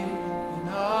bring an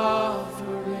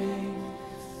offering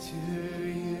to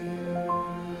you.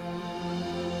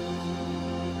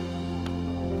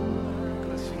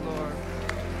 Bless you, Lord.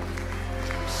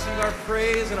 Sing our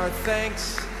praise and our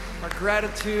thanks, our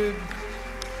gratitude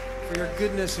for your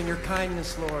goodness and your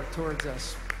kindness, Lord, towards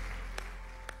us.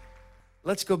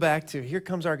 Let's go back to, here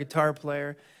comes our guitar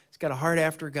player. He's got a heart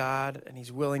after God, and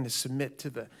he's willing to submit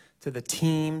to the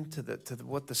team, to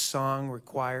what the song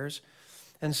requires.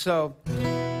 And so,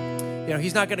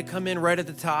 he's not going to come in right at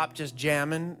the top just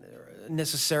jamming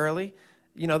necessarily.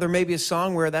 There may be a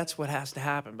song where that's what has to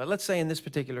happen. But let's say in this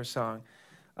particular song,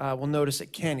 we'll notice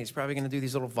that Kenny's probably going to do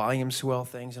these little volume swell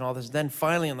things and all this. Then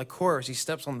finally in the chorus, he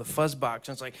steps on the fuzz box,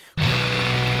 and it's like,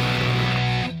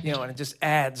 and it just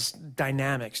adds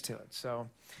dynamics to it. So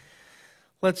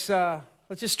let's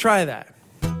just try that.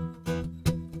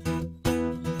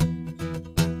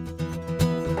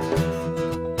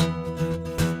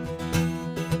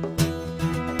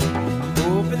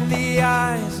 Open the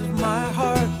eyes of my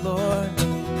heart, Lord.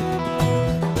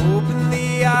 Open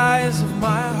the eyes of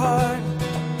my heart.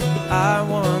 I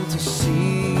want to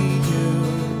see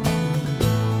you.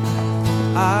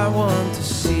 I want to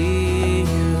see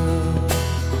you.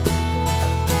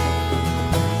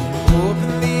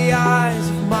 Open the eyes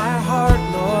of my heart,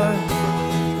 Lord.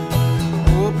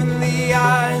 Open the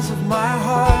eyes of my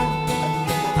heart.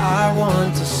 I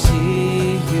want to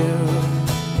see you.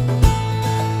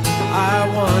 I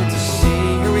want to see.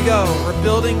 Here we go. We're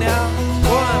building now.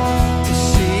 One, to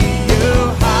see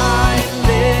you high and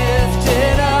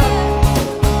lifted up,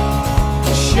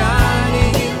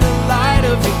 shining in the light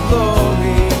of your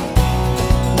glory.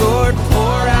 Lord,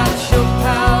 pour out your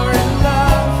power and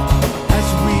love as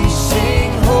we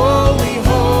sing, holy,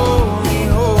 holy,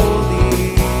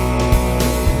 holy.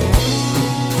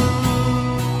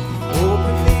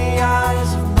 Open the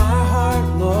eyes of my heart,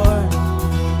 Lord.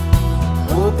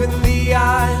 Open the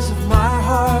eyes of my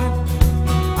heart.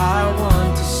 I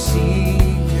want to see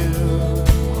you.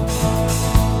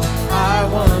 I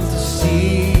want to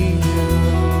see you.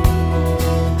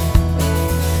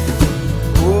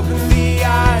 Open the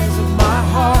eyes of my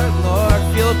heart, Lord.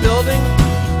 Feel it building.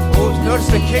 Oh, notice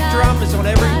the kick drum is on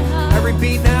every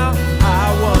beat now.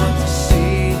 I want to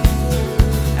see.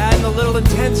 Add a little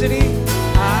intensity.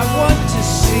 I want to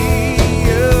see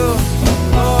you,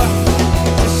 Lord.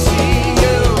 To see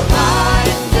you high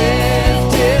and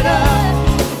lifted up,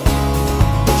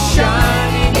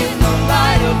 shining in the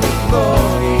light of your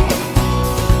glory.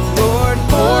 Lord,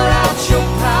 pour out your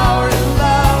power and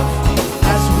love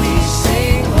as we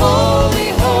sing, holy,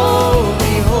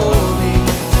 holy, holy.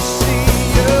 To see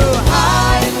you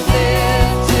high and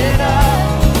lifted up,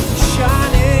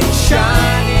 shining,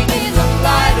 shining in the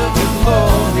light of your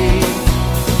glory.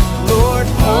 Lord,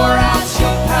 pour out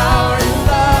your power and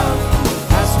love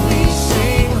as we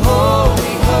sing,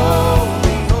 holy,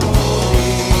 holy, holy.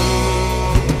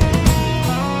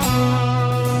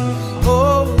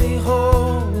 Holy,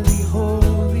 holy,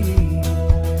 holy.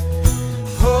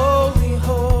 Holy,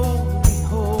 holy,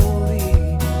 holy.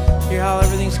 Hear how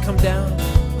everything's come down.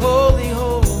 Holy,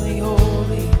 holy,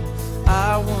 holy.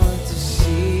 I want to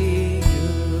see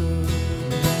you.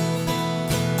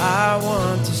 I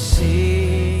want to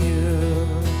see you.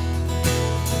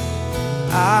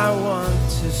 I want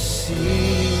to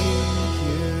see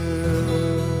you.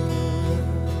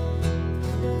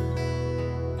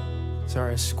 Sorry.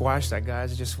 guitarist, squash that,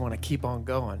 guys. I just want to keep on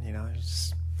going, you know.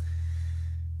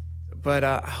 But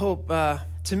I hope,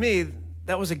 to me,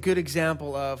 that was a good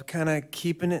example of kind of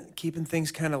keeping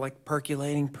things kind of like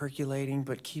percolating,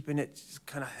 but keeping it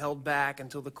kind of held back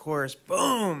until the chorus,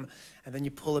 boom, and then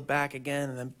you pull it back again,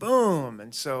 and then boom.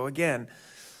 And so again,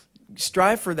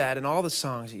 strive for that in all the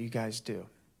songs that you guys do.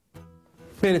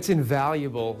 Man, it's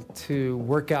invaluable to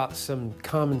work out some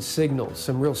common signals,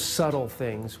 some real subtle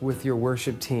things with your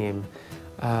worship team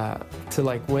to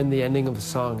like when the ending of the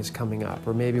song is coming up,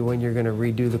 or maybe when you're going to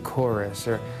redo the chorus,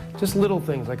 or just little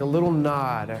things like a little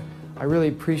nod. I really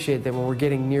appreciate that when we're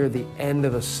getting near the end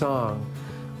of a song,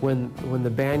 when the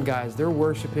band guys, they're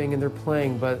worshiping and they're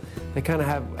playing, but they kind of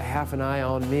have half an eye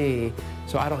on me,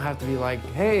 so I don't have to be like,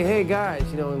 hey guys,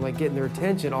 you know, and like getting their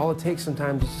attention. All it takes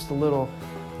sometimes is just a little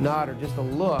nod or just a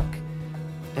look,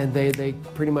 and they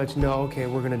pretty much know, okay,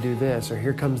 we're going to do this, or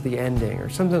here comes the ending, or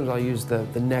sometimes I'll use the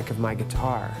neck of my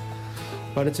guitar.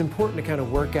 But it's important to kind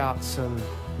of work out some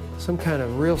kind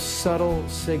of real subtle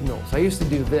signals. I used to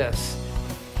do this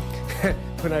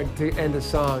when to end a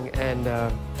song, and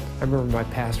I remember my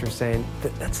pastor saying,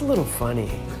 that's a little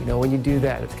funny, you know, when you do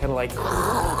that, it's kind of like,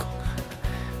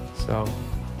 so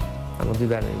I don't do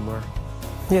that anymore.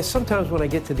 Yeah, sometimes when I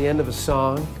get to the end of a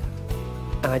song,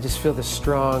 and I just feel this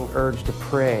strong urge to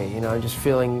pray. You know, I'm just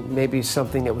feeling maybe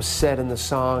something that was said in the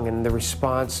song and the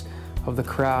response of the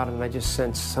crowd, and I just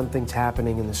sense something's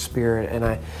happening in the spirit, and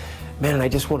I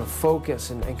just want to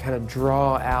focus and kind of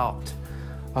draw out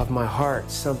of my heart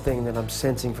something that I'm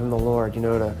sensing from the Lord, you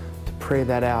know, to pray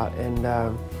that out.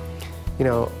 And, you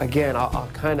know, again, I'll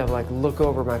kind of like look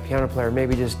over my piano player,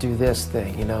 maybe just do this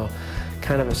thing, you know,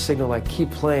 kind of a signal like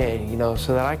keep playing, you know,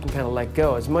 so that I can kind of let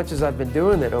go. As much as I've been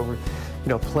doing it over, you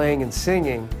know, playing and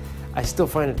singing, I still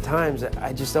find at times that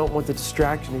I just don't want the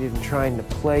distraction of even trying to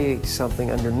play something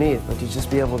underneath, but to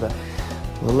just be able to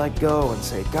let go and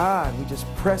say, God, we just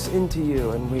press into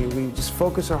you, and we just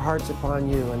focus our hearts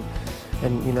upon you,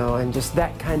 and you know, and just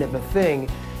that kind of a thing,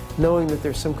 knowing that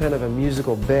there's some kind of a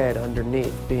musical bed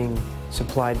underneath being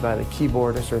supplied by the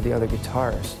keyboardist or the other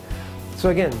guitarist. So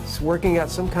again, it's working out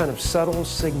some kind of subtle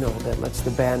signal that lets the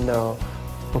band know,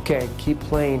 okay, keep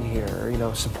playing here, you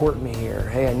know, support me here,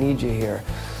 hey, I need you here.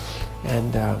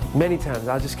 And many times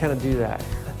I'll just kind of do that,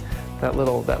 that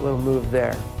little move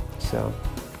there. So,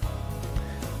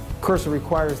 of course, it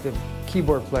requires the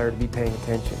keyboard player to be paying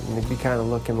attention and to be kind of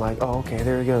looking like, oh, okay,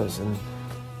 there he goes. And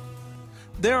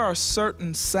there are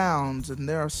certain sounds and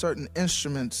there are certain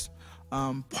instruments,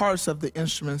 parts of the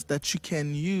instruments that you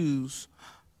can use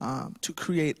to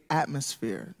create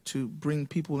atmosphere, to bring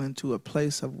people into a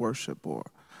place of worship. Or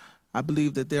I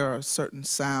believe that there are certain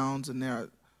sounds, and there are,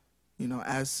 you know,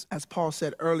 as Paul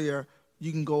said earlier,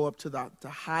 you can go up to the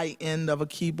high end of a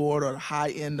keyboard or the high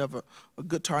end of a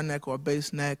guitar neck or a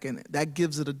bass neck, and that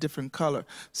gives it a different color.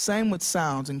 Same with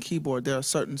sounds and keyboard. There are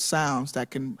certain sounds that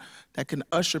can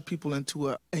usher people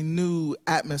into a new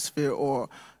atmosphere or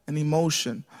an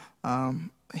emotion.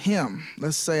 Hymn.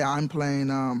 Let's say I'm playing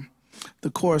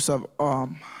the chorus of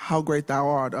How Great Thou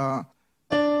Art.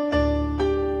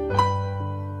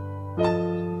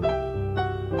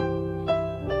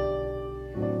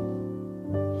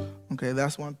 Okay,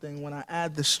 that's one thing. When I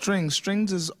add the strings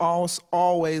is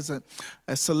always a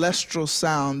celestial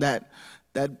sound that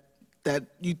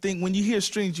you think, when you hear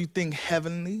strings, you think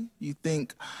heavenly, you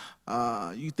think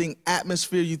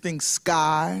atmosphere, you think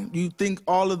sky, you think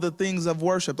all of the things of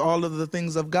worship, all of the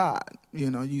things of God. You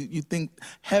know, you think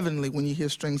heavenly when you hear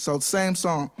strings. So same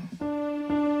song.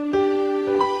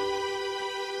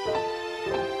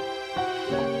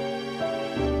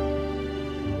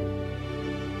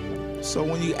 So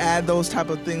when you add those type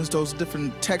of things, those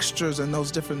different textures and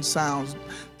those different sounds,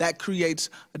 that creates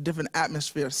a different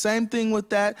atmosphere. Same thing with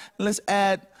that. Let's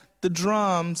add the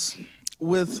drums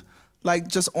with, like,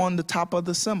 just on the top of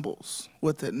the cymbals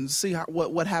with it, and see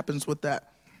what happens with that.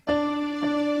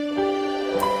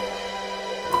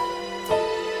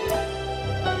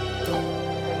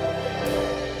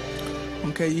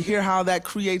 Okay, you hear how that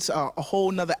creates a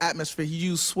whole nother atmosphere. He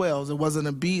used swells. It wasn't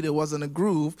a beat, it wasn't a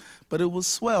groove, but it was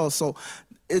swells. So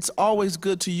it's always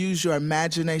good to use your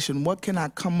imagination. What can I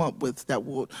come up with that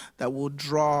will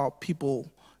draw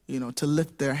people, you know, to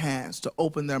lift their hands, to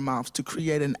open their mouths, to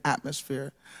create an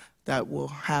atmosphere that will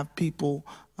have people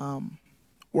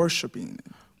worshiping.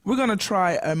 We're going to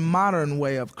try a modern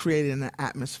way of creating an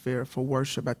atmosphere for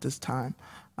worship at this time.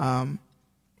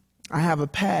 I have a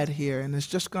pad here, and it's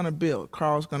just going to build.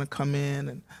 Carl's going to come in,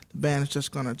 and the band is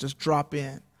just going to drop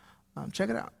in. Check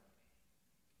it out.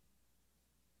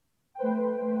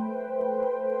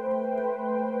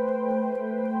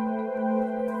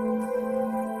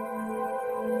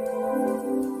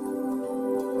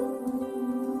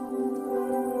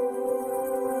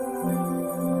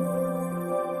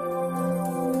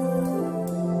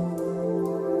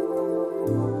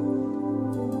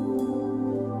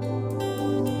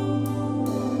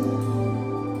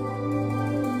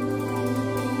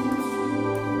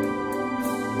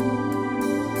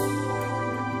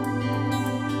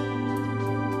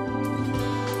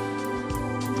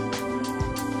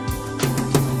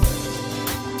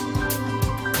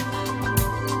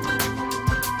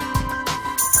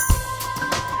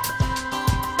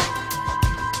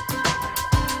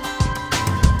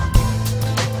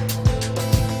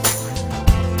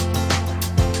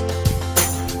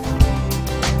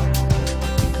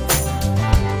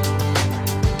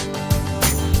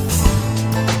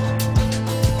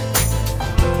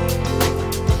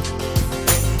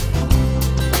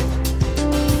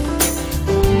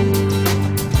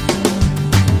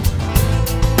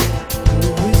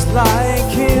 like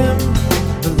him,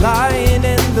 the lion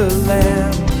and the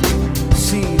lamb,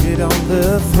 seated on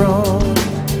the throne.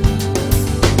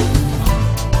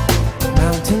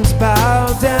 Mountains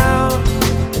bow down,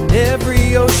 and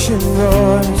every ocean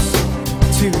roars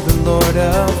to the Lord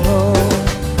of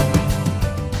hosts.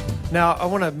 Now, I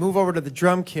want to move over to the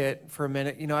drum kit for a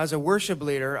minute. You know, as a worship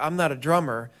leader, I'm not a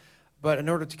drummer, but in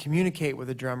order to communicate with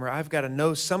a drummer, I've got to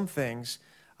know some things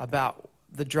about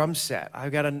the drum set. I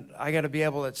got to be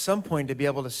able at some point to be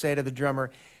able to say to the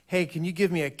drummer, "Hey, can you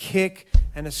give me a kick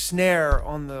and a snare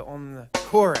on the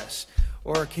chorus,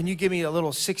 or can you give me a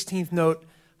little 16th note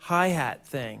hi-hat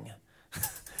thing?"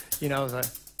 You know, the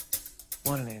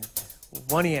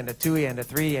one and a two and a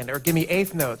three and, or give me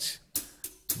eighth notes.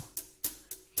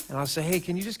 And I'll say, "Hey,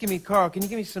 can you just give me, Carl, can you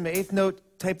give me some eighth note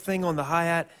type thing on the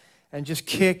hi-hat and just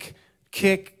kick,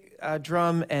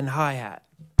 drum, and hi-hat?"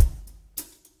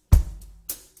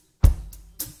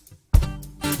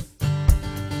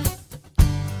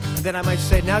 And then I might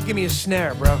say, "Now give me a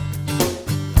snare, bro."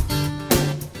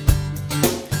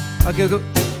 Okay, go.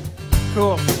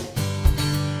 Cool.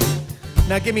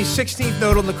 Now give me 16th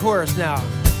note on the chorus now.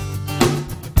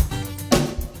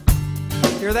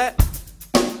 Hear that?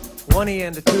 1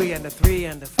 and a 2 and a 3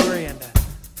 and a 4 and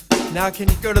a. Now can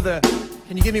you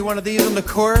can you give me one of these on the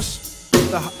chorus?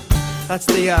 That's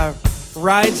the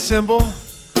ride cymbal.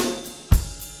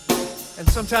 And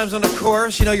sometimes on the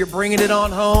chorus, you know, you're bringing it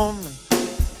on home.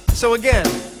 So again,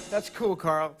 that's cool,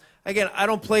 Carl. Again, I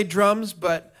don't play drums,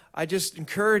 but I just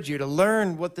encourage you to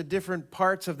learn what the different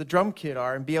parts of the drum kit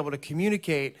are and be able to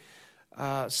communicate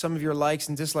some of your likes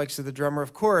and dislikes to the drummer.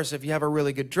 Of course, if you have a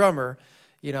really good drummer,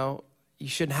 you know, you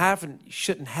shouldn't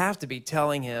have to be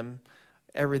telling him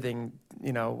everything,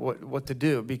 you know, what to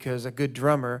do, because a good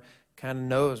drummer kind of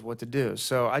knows what to do.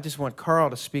 So I just want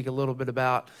Carl to speak a little bit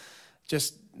about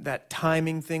just that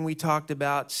timing thing we talked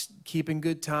about, keeping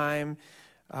good time,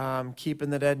 keeping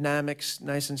the dynamics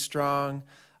nice and strong.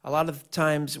 A lot of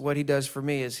times what he does for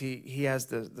me is he has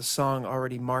the song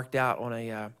already marked out on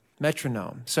a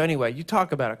metronome. So anyway, you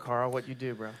talk about it, Carl, what you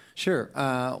do, bro. Sure.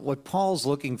 What Paul's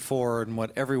looking for and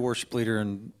what every worship leader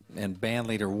and band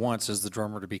leader wants is the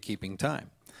drummer to be keeping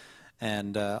time.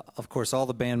 And, of course, all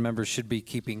the band members should be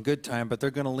keeping good time, but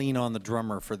they're going to lean on the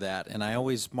drummer for that. And I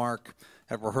always mark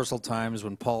at rehearsal times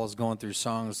when Paul is going through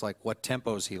songs like what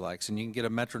tempos he likes. And you can get a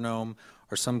metronome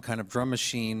or some kind of drum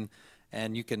machine,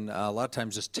 and you can a lot of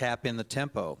times just tap in the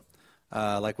tempo.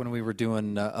 Like when we were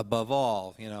doing Above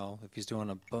All, you know, if he's doing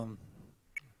a boom,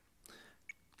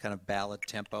 kind of ballad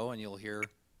tempo, and you'll hear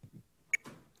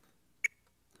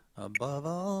above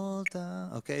all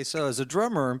time. Okay, so as a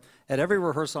drummer, at every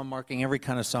rehearsal, I'm marking every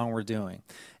kind of song we're doing.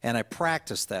 And I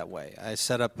practice that way. I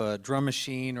set up a drum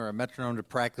machine or a metronome to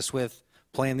practice with,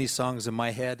 playing these songs in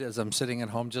my head as I'm sitting at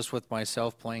home just with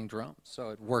myself playing drums. So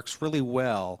it works really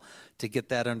well to get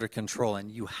that under control,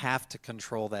 and you have to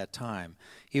control that time.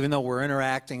 Even though we're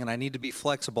interacting and I need to be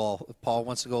flexible, if Paul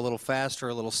wants to go a little faster,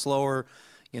 a little slower,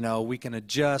 you know, we can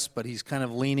adjust, but he's kind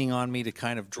of leaning on me to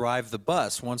kind of drive the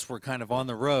bus. Once we're kind of on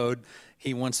the road,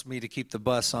 he wants me to keep the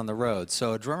bus on the road.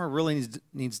 So a drummer really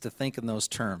needs to think in those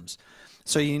terms.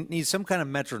 So you need some kind of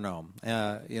metronome.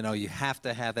 You know, you have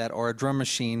to have that, or a drum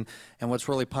machine. And what's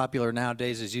really popular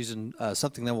nowadays is using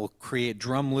something that will create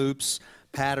drum loops,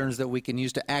 patterns that we can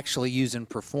use to actually use in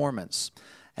performance.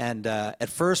 And at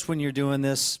first when you're doing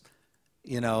this,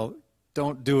 you know,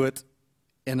 don't do it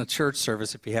in a church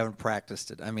service if you haven't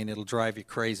practiced it. I mean, it'll drive you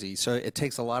crazy. So it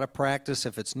takes a lot of practice.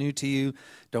 If it's new to you,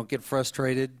 don't get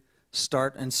frustrated.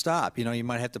 Start and stop. You know, you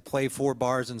might have to play 4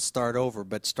 bars and start over,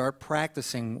 but start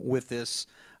practicing with this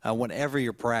whenever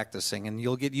you're practicing, and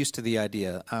you'll get used to the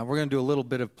idea. We're going to do a little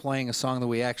bit of playing a song that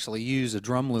we actually use a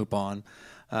drum loop on.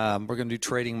 We're going to do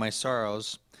Trading My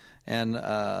Sorrows, and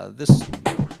this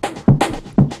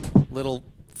little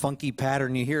funky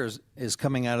pattern you hear is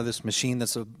coming out of this machine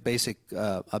that's a basic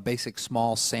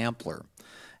small sampler.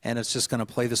 And it's just going to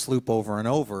play this loop over and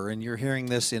over. And you're hearing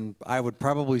this in, I would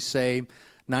probably say,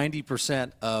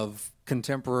 90% of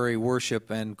contemporary worship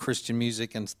and Christian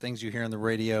music and things you hear on the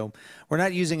radio. We're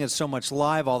not using it so much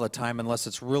live all the time unless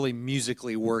it's really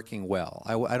musically working well.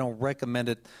 I don't recommend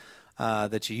it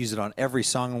that you use it on every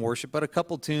song in worship, but a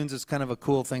couple tunes is kind of a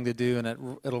cool thing to do, and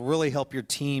it'll really help your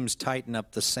teams tighten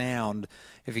up the sound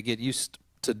if you get used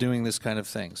to doing this kind of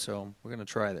thing. So we're going to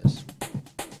try this.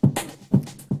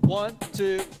 1,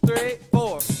 2, 3,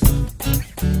 4.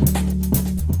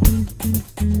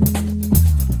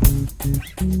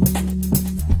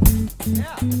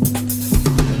 Yeah.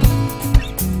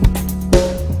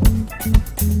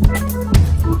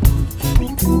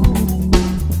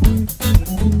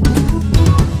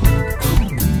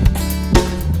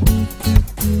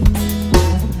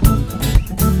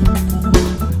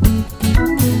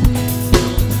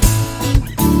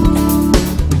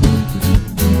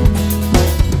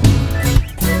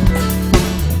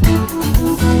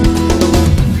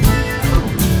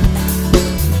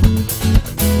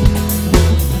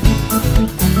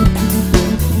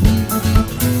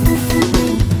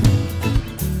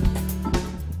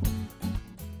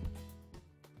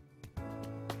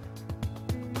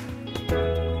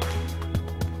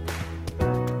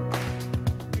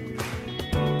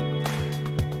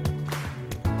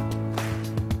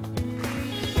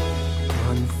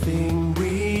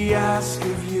 ask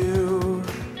of you,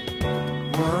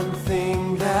 one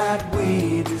thing that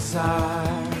we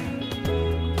desire,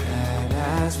 that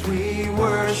as we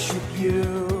worship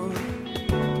you,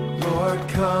 Lord,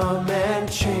 come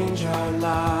and change our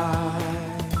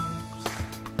lives.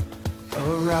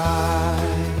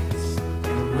 Arise,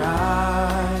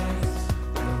 arise,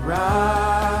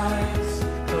 arise,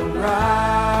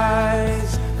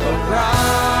 arise,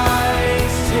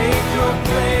 arise, take your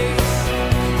place,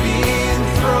 be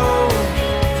enthroned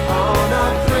on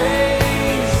our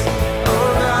praise.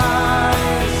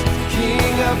 Arise,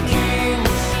 King of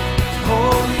Kings,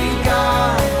 Holy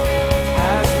God,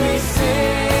 as we sing.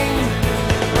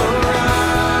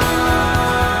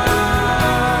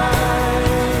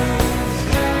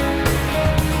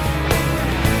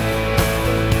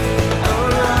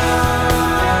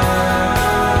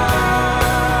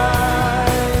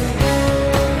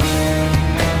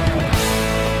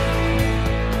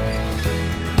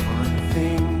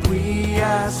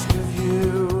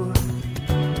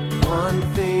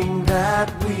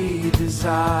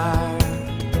 Desire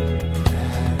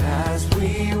that as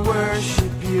we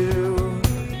worship you,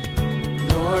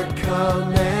 Lord,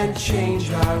 come and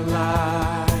change our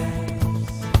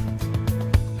lives.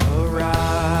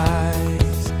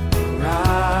 Arise,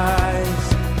 arise,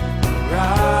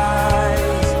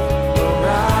 arise,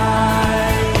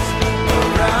 arise,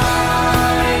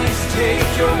 arise, take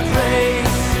your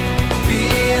place, be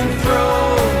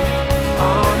enthroned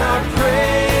on our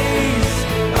praise.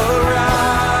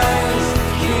 Arise,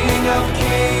 King of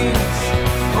Kings,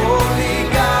 Holy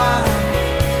God,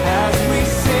 as we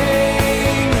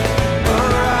sing.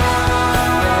 Arise,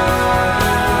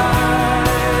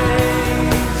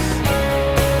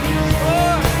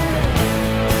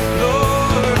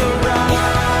 Lord, arise.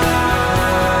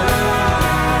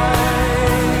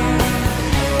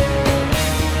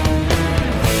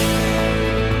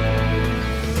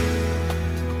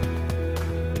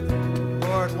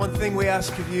 Lord, one thing we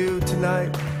ask of you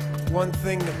tonight, one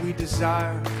thing that we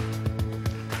desire,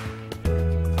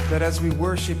 that as we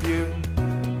worship you,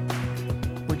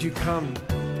 would you come,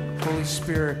 Holy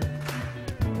Spirit,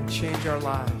 and change our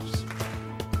lives.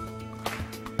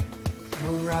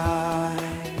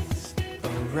 Arise,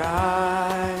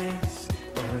 arise,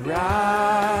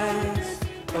 arise.